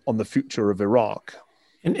take on the future of Iraq?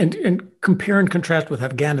 And compare and contrast with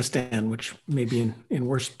Afghanistan, which may be in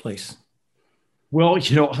worse place. Well,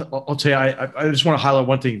 I'll tell you, I just want to highlight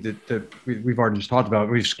one thing that we've already just talked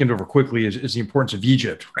about. We've skimmed over quickly is the importance of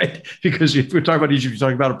Egypt, right? Because if we're talking about Egypt, you're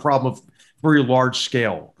talking about a problem of very large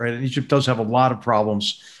scale, right? And Egypt does have a lot of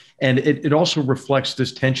problems. And it also reflects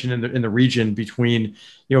this tension in the region between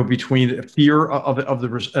fear of an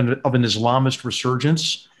Islamist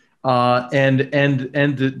resurgence and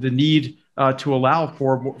the need to allow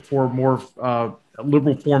for more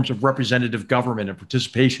liberal forms of representative government and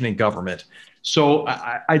participation in government. So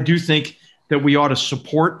I do think that we ought to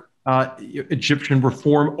support Egyptian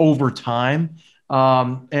reform over time,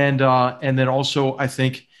 and then also I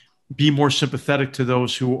think be more sympathetic to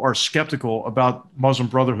those who are skeptical about Muslim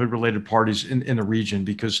Brotherhood related parties in the region,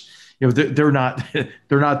 because they're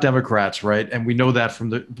not Democrats, right? And we know that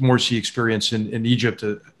from the Morsi experience in Egypt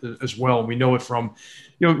as well. And we know it from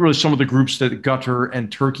really some of the groups that Qatar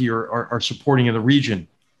and Turkey are supporting in the region.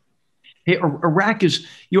 Hey, Iraq is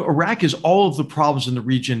all of the problems in the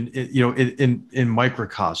region, in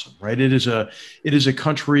microcosm, right? It is a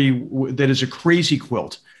country that is a crazy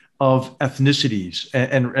quilt of ethnicities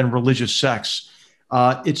and religious sects.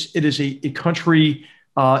 It is a country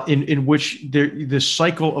in which this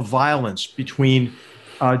cycle of violence between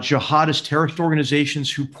jihadist terrorist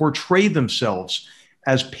organizations who portray themselves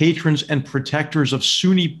as patrons and protectors of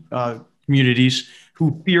Sunni communities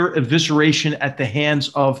who fear evisceration at the hands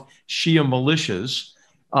of Shia militias,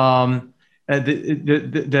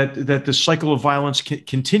 that the cycle of violence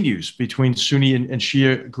continues between Sunni and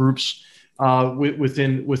Shia groups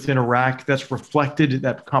within Iraq. That's reflected,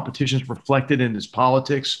 that competition is reflected in its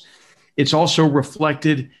politics. It's also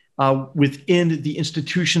reflected within the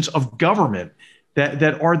institutions of government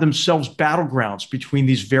that are themselves battlegrounds between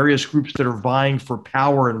these various groups that are vying for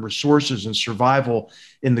power and resources and survival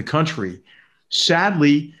in the country.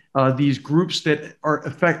 Sadly, these groups that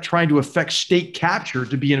are trying to affect state capture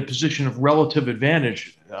to be in a position of relative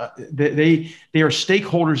advantage, they are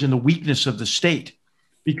stakeholders in the weakness of the state,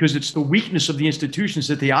 because it's the weakness of the institutions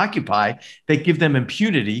that they occupy that give them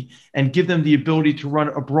impunity and give them the ability to run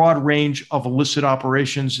a broad range of illicit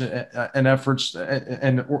operations and efforts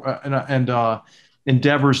and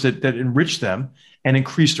endeavors that enrich them and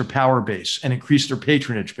increase their power base and increase their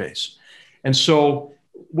patronage base. And so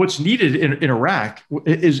what's needed in Iraq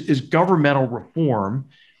is governmental reform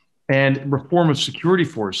and reform of security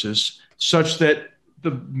forces such that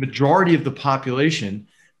the majority of the population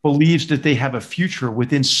believes that they have a future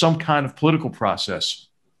within some kind of political process.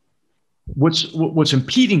 What's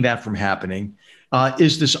impeding that from happening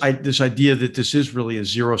is this idea that this is really a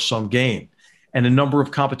zero-sum game. And a number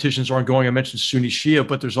of competitions are ongoing. I mentioned Sunni Shia,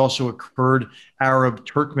 but there's also a Kurd, Arab,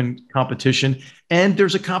 Turkmen competition. And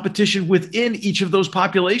there's a competition within each of those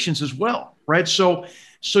populations as well, right? So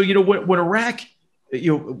when Iraq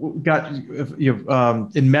got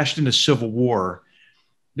enmeshed in a civil war,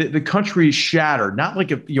 the country shattered, not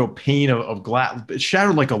like a pane of glass, but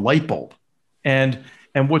shattered like a light bulb. And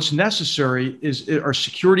what's necessary are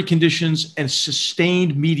security conditions and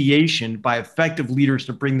sustained mediation by effective leaders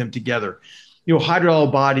to bring them together. Haider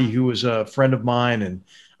al-Abadi, who was a friend of mine, and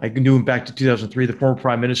I knew him back to 2003, the former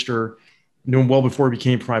prime minister, knew him well before he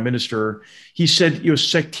became prime minister. He said,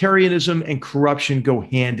 sectarianism and corruption go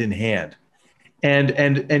hand in hand.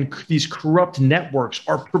 And these corrupt networks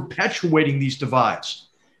are perpetuating these divides.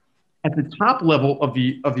 At the top level of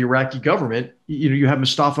the Iraqi government, you have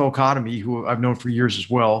Mustafa al-Kadhimi, who I've known for years as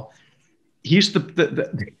well. He's the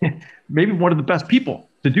maybe one of the best people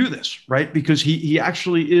to do this, right? Because he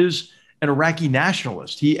actually is an Iraqi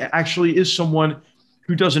nationalist. He actually is someone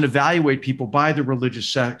who doesn't evaluate people by their religious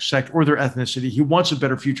sect or their ethnicity. He wants a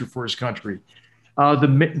better future for his country.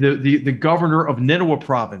 The governor of Nineveh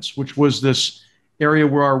province, which was this area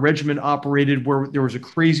where our regiment operated, where there was a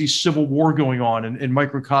crazy civil war going on in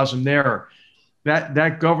microcosm there.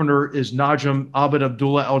 That governor is Najm Abed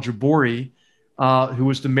Abdullah al-Jabouri, who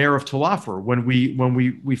was the mayor of Tel Afar when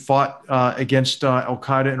we fought against Al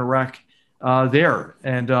Qaeda in Iraq there,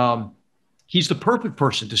 and he's the perfect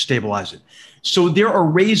person to stabilize it. So there are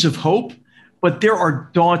rays of hope, but there are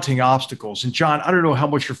daunting obstacles. And John, I don't know how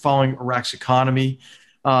much you're following Iraq's economy,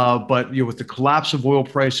 but with the collapse of oil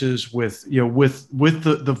prices, with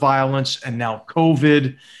the violence, and now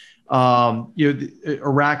COVID,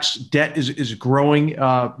 Iraq's debt is growing,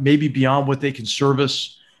 maybe beyond what they can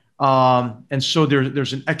service. And so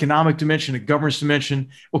there's an economic dimension, a governance dimension.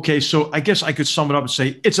 Okay, so I guess I could sum it up and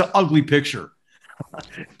say it's an ugly picture,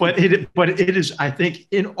 but it is, I think,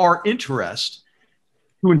 in our interest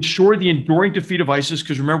to ensure the enduring defeat of ISIS.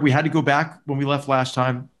 Because remember, we had to go back when we left last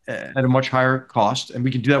time at a much higher cost, and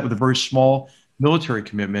we can do that with a very small military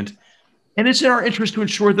commitment. And it's in our interest to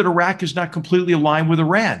ensure that Iraq is not completely aligned with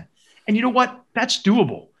Iran. And you know what? That's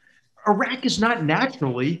doable. Iraq is not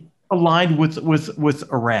naturally aligned with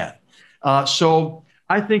Iran. So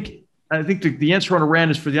I think the answer on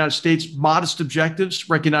Iran is for the United States: modest objectives,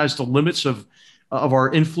 recognize the limits of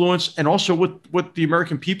our influence, and also what the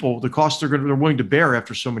American people, the cost they're willing to bear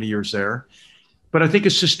after so many years there. But I think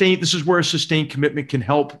this is where a sustained commitment can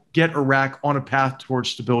help get Iraq on a path towards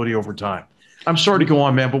stability over time. I'm sorry to go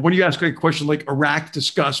on, man, but when you ask a question like Iraq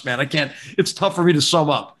discuss, man, I can't. It's tough for me to sum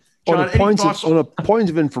up. John, on a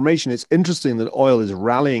point of information, it's interesting that oil is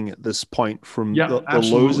rallying at this point from the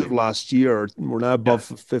lows of last year. We're now above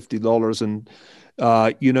 $50, and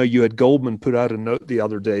you had Goldman put out a note the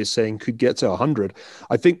other day saying could get to 100.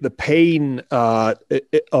 I think the pain of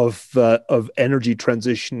energy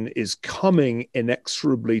transition is coming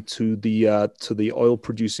inexorably to the oil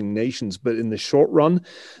producing nations, but in the short run,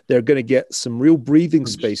 they're going to get some real breathing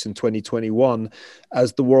space in 2021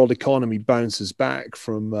 as the world economy bounces back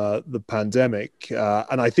from the pandemic,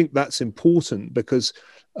 and I think that's important because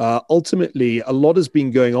ultimately, a lot has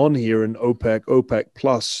been going on here in OPEC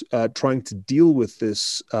Plus, trying to deal with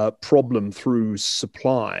this problem through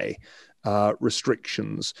supply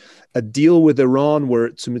restrictions. A deal with Iran, were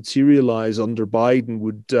it to materialize under Biden,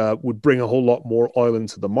 would bring a whole lot more oil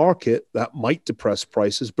into the market. That might depress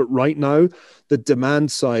prices, but right now, the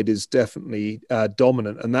demand side is definitely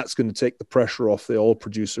dominant, and that's going to take the pressure off the oil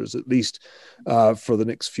producers, at least for the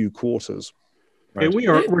next few quarters. Right.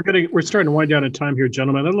 Okay, we're starting to wind down in time here,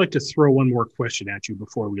 gentlemen. I'd like to throw one more question at you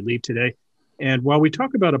before we leave today. And while we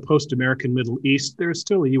talk about a post-American Middle East, there's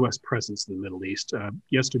still a U.S. presence in the Middle East.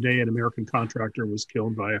 Yesterday, an American contractor was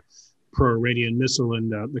killed by a pro-Iranian missile in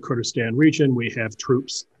the Kurdistan region. We have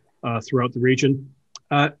troops throughout the region.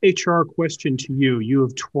 HR, question to you. You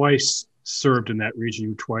have twice served in that region.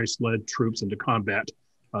 You twice led troops into combat,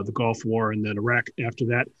 the Gulf War and then Iraq after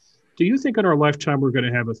that. Do you think in our lifetime we're going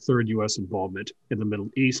to have a third U.S. involvement in the Middle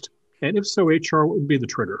East? And if so, HR, what would be the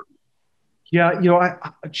trigger? Yeah,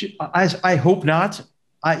 I hope not.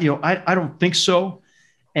 I don't think so.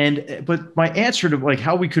 But my answer to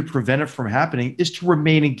how we could prevent it from happening is to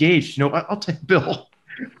remain engaged. I'll tell you, Bill,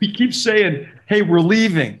 we keep saying, hey, we're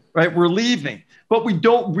leaving, right? We're leaving, but we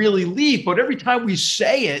don't really leave. But every time we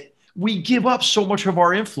say it, we give up so much of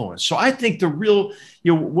our influence. So I think the real,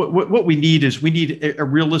 what we need is a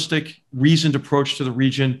realistic, reasoned approach to the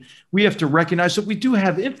region. We have to recognize that we do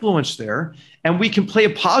have influence there, and we can play a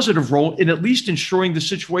positive role in at least ensuring the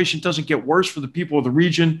situation doesn't get worse for the people of the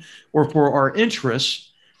region or for our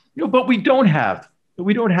interests. But we don't have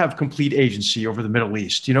complete agency over the Middle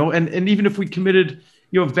East. And even if we committed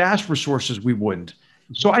vast resources, we wouldn't.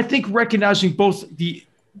 So I think recognizing both the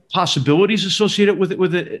possibilities associated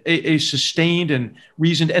with a sustained and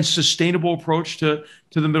reasoned and sustainable approach to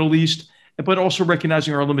the Middle East, but also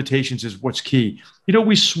recognizing our limitations is what's key.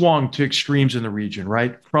 We swung to extremes in the region,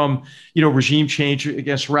 right? From, regime change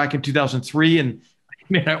against Iraq in 2003. And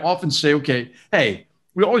I often say, okay, hey,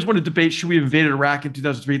 we always want to debate, should we have invaded Iraq in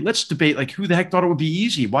 2003? Let's debate, who the heck thought it would be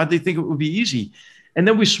easy? Why did they think it would be easy? And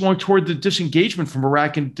then we swung toward the disengagement from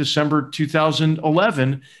Iraq in December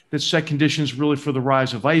 2011 that set conditions really for the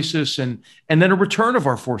rise of ISIS and then a return of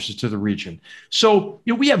our forces to the region. So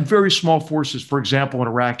we have very small forces, for example, in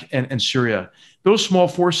Iraq and Syria. Those small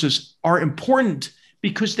forces are important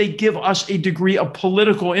because they give us a degree of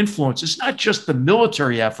political influence. It's not just the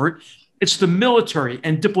military effort. It's the military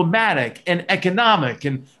and diplomatic and economic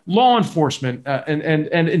and law enforcement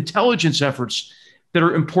and intelligence efforts that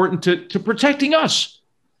are important to protecting us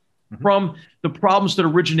from the problems that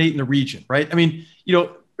originate in the region, right? I mean,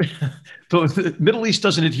 the Middle East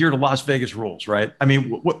doesn't adhere to Las Vegas rules, right? I mean,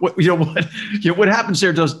 what happens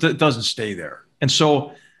there doesn't stay there, and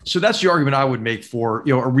so that's the argument I would make for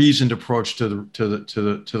a reasoned approach to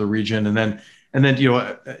the region, and then and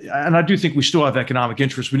I do think we still have economic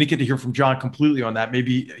interests. We didn't get to hear from John completely on that.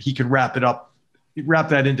 Maybe he can wrap it up wrap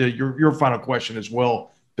that into your final question as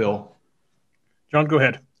well, Bill. John, go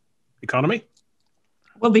ahead. Economy?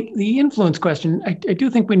 Well, the influence question, I do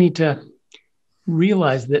think we need to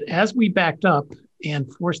realize that as we backed up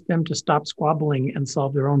and forced them to stop squabbling and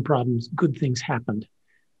solve their own problems, good things happened.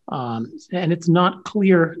 And it's not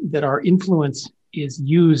clear that our influence is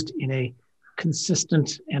used in a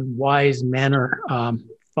consistent and wise manner,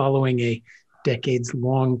 following a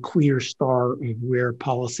decades-long clear star of where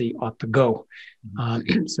policy ought to go.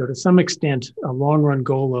 So to some extent, a long-run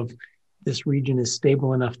goal of this region is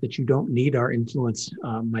stable enough that you don't need our influence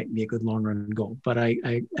might be a good long-run goal. But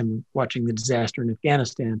I am watching the disaster in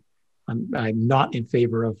Afghanistan. I'm not in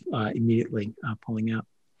favor of immediately pulling out.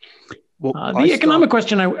 Well, the economic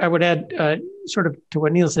question I would add sort of to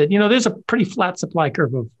what Neil said, there's a pretty flat supply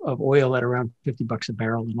curve of oil at around $50 a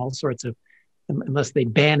barrel, and all sorts of, unless they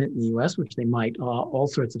ban it in the US, which they might, all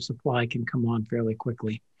sorts of supply can come on fairly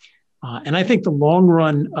quickly. And I think the long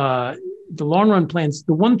run plans,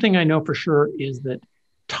 the one thing I know for sure is that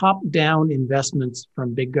top-down investments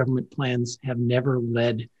from big government plans have never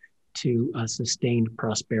led to sustained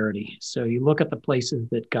prosperity. So you look at the places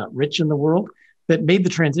that got rich in the world, that made the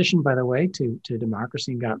transition, by the way, to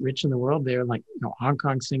democracy and got rich in the world. They're like Hong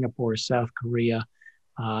Kong, Singapore, South Korea,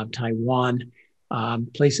 Taiwan,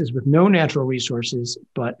 places with no natural resources,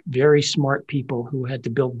 but very smart people who had to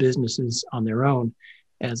build businesses on their own,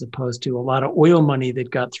 as opposed to a lot of oil money that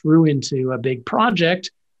got through into a big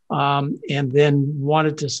project and then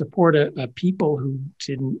wanted to support a people who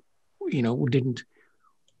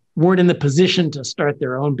weren't in the position to start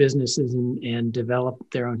their own businesses and develop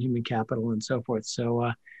their own human capital and so forth.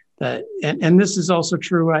 So and this is also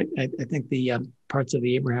true. I think the parts of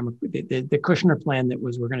the Kushner plan that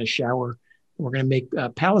was we're going to make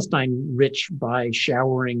Palestine rich by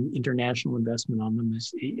showering international investment on them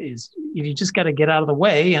is you just got to get out of the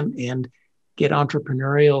way and get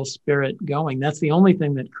entrepreneurial spirit going. That's the only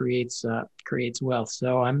thing that creates wealth.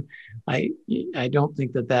 So I don't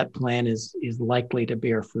think that plan is likely to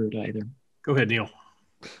bear fruit either. Go ahead, Neil.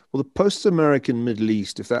 Well, the post-American Middle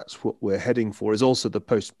East, if that's what we're heading for, is also the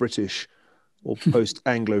post-British or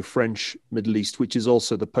post-Anglo-French Middle East, which is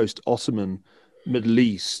also the post-Ottoman Middle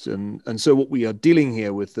East. And so what we are dealing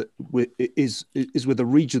here with is with a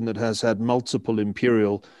region that has had multiple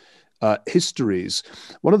imperial histories.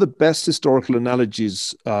 One of the best historical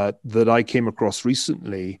analogies that I came across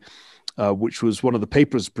recently, which was one of the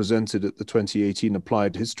papers presented at the 2018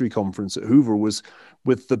 Applied History Conference at Hoover, was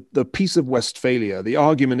with the Peace of Westphalia. The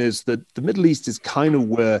argument is that the Middle East is kind of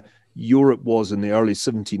where Europe was in the early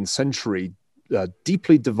 17th century,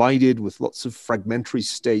 deeply divided with lots of fragmentary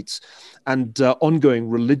states and ongoing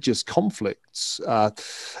religious conflicts.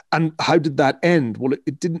 And how did that end? Well,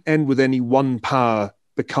 it didn't end with any one power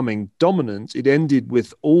becoming dominant. It ended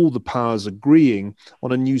with all the powers agreeing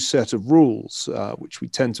on a new set of rules, which we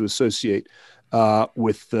tend to associate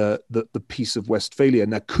with the Peace of Westphalia.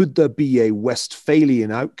 Now, could there be a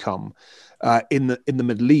Westphalian outcome in the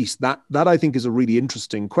Middle East? That I think is a really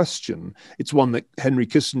interesting question. It's one that Henry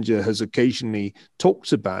Kissinger has occasionally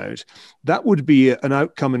talked about. That would be an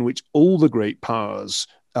outcome in which all the great powers,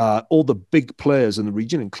 all the big players in the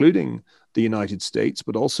region, including the United States,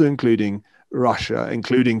 but also including Russia,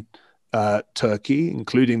 including Turkey,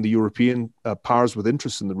 including the European powers with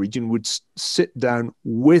interests in the region, would sit down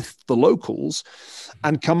with the locals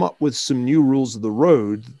and come up with some new rules of the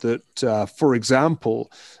road that, for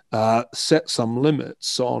example, set some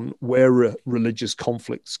limits on where religious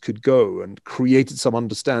conflicts could go and created some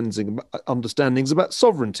understandings about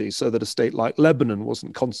sovereignty so that a state like Lebanon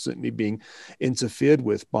wasn't constantly being interfered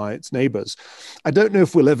with by its neighbors. I don't know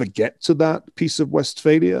if we'll ever get to that Peace of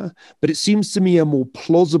Westphalia, but it seems to me a more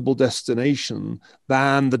plausible destination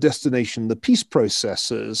than the destination the peace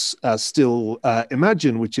processors still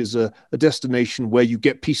imagine, which is a destination where you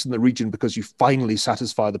get peace in the region because you finally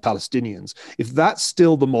satisfy the Palestinians. If that's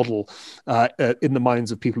still the model in the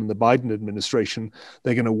minds of people in the Biden administration,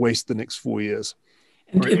 they're going to waste the next 4 years.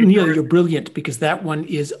 And Neil, you're brilliant, because that one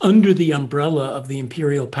is under the umbrella of the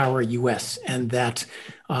imperial power U.S. and that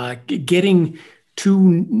getting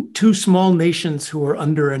two small nations who are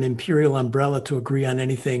under an imperial umbrella to agree on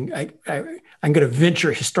anything, I'm going to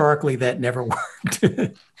venture historically that never worked.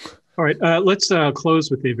 All right, let's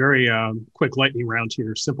close with a very quick lightning round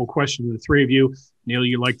here. Simple question to the three of you. Neil,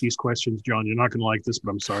 you like these questions. John, you're not going to like this,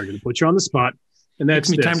 but I'm sorry, I'm going to put you on the spot. And that's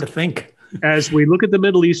Gives me time to think. As we look at the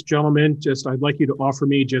Middle East, gentlemen, I'd like you to offer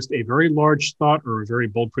me just a very large thought or a very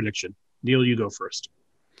bold prediction. Neil, you go first.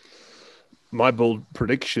 My bold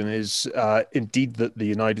prediction is indeed that the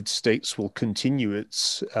United States will continue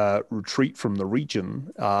its retreat from the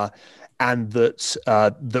region, and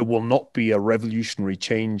that there will not be a revolutionary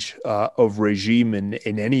change of regime in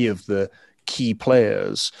any of the key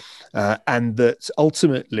players, and that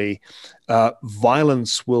ultimately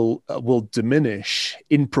violence will diminish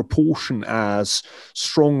in proportion as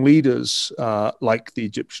strong leaders like the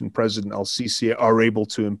Egyptian President al-Sisi are able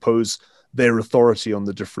to impose their authority on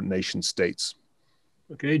the different nation states.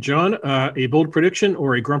 Okay, John, a bold prediction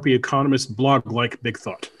or a grumpy economist blog like Big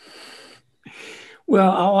Thought? Well,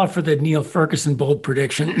 I'll offer the Neil Ferguson bold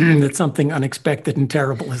prediction that something unexpected and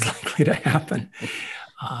terrible is likely to happen.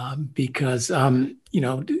 Because,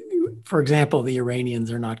 for example, the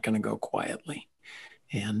Iranians are not going to go quietly.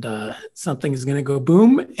 And something is going to go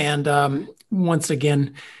boom. And once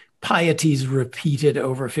again, pieties repeated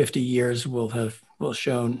over 50 years will have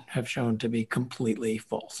shown to be completely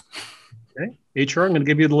false. Okay. HR, I'm going to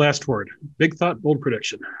give you the last word. Big Thought, bold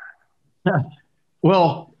prediction.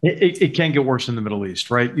 Well, it can get worse in the Middle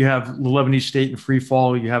East, right? You have the Lebanese state in free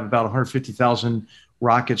fall. You have about 150,000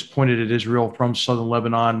 rockets pointed at Israel from southern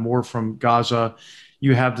Lebanon, more from Gaza.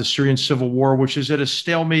 You have the Syrian civil war, which is at a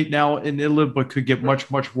stalemate now in Idlib, but could get much,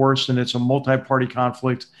 much worse. And it's a multi-party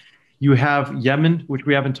conflict. You have Yemen, which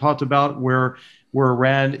we haven't talked about, where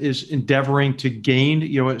Iran is endeavoring to gain,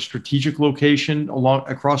 a strategic location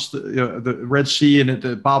across the Red Sea and at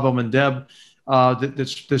the Bab el-Mandeb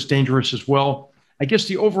that's dangerous as well. I guess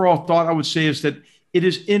the overall thought I would say is that it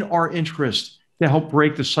is in our interest to help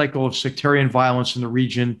break the cycle of sectarian violence in the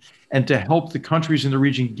region and to help the countries in the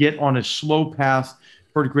region get on a slow path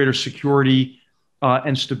toward greater security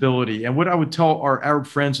and stability. And what I would tell our Arab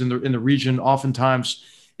friends in the region oftentimes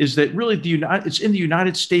is that really it's in the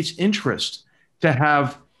United States' interest to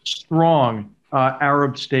have strong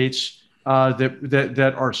Arab states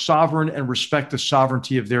that are sovereign and respect the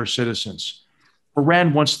sovereignty of their citizens.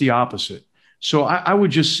 Iran wants the opposite. So I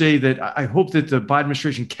would just say that I hope that the Biden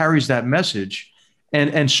administration carries that message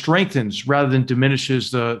and strengthens rather than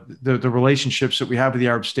diminishes the relationships that we have with the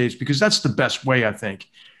Arab states, because that's the best way, I think,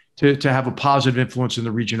 to have a positive influence in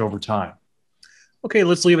the region over time. Okay,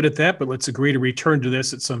 let's leave it at that, but let's agree to return to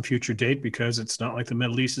this at some future date, because it's not like the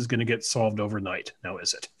Middle East is going to get solved overnight, now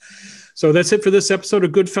is it? So that's it for this episode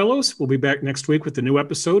of Goodfellows. We'll be back next week with a new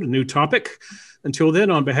episode, a new topic. Until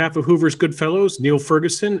then, on behalf of Hoover's Goodfellows, Neil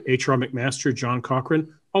Ferguson, H.R. McMaster, John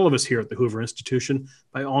Cochran, all of us here at the Hoover Institution,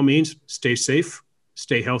 by all means, stay safe,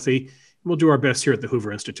 stay healthy, and we'll do our best here at the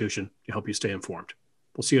Hoover Institution to help you stay informed.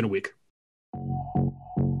 We'll see you in a week.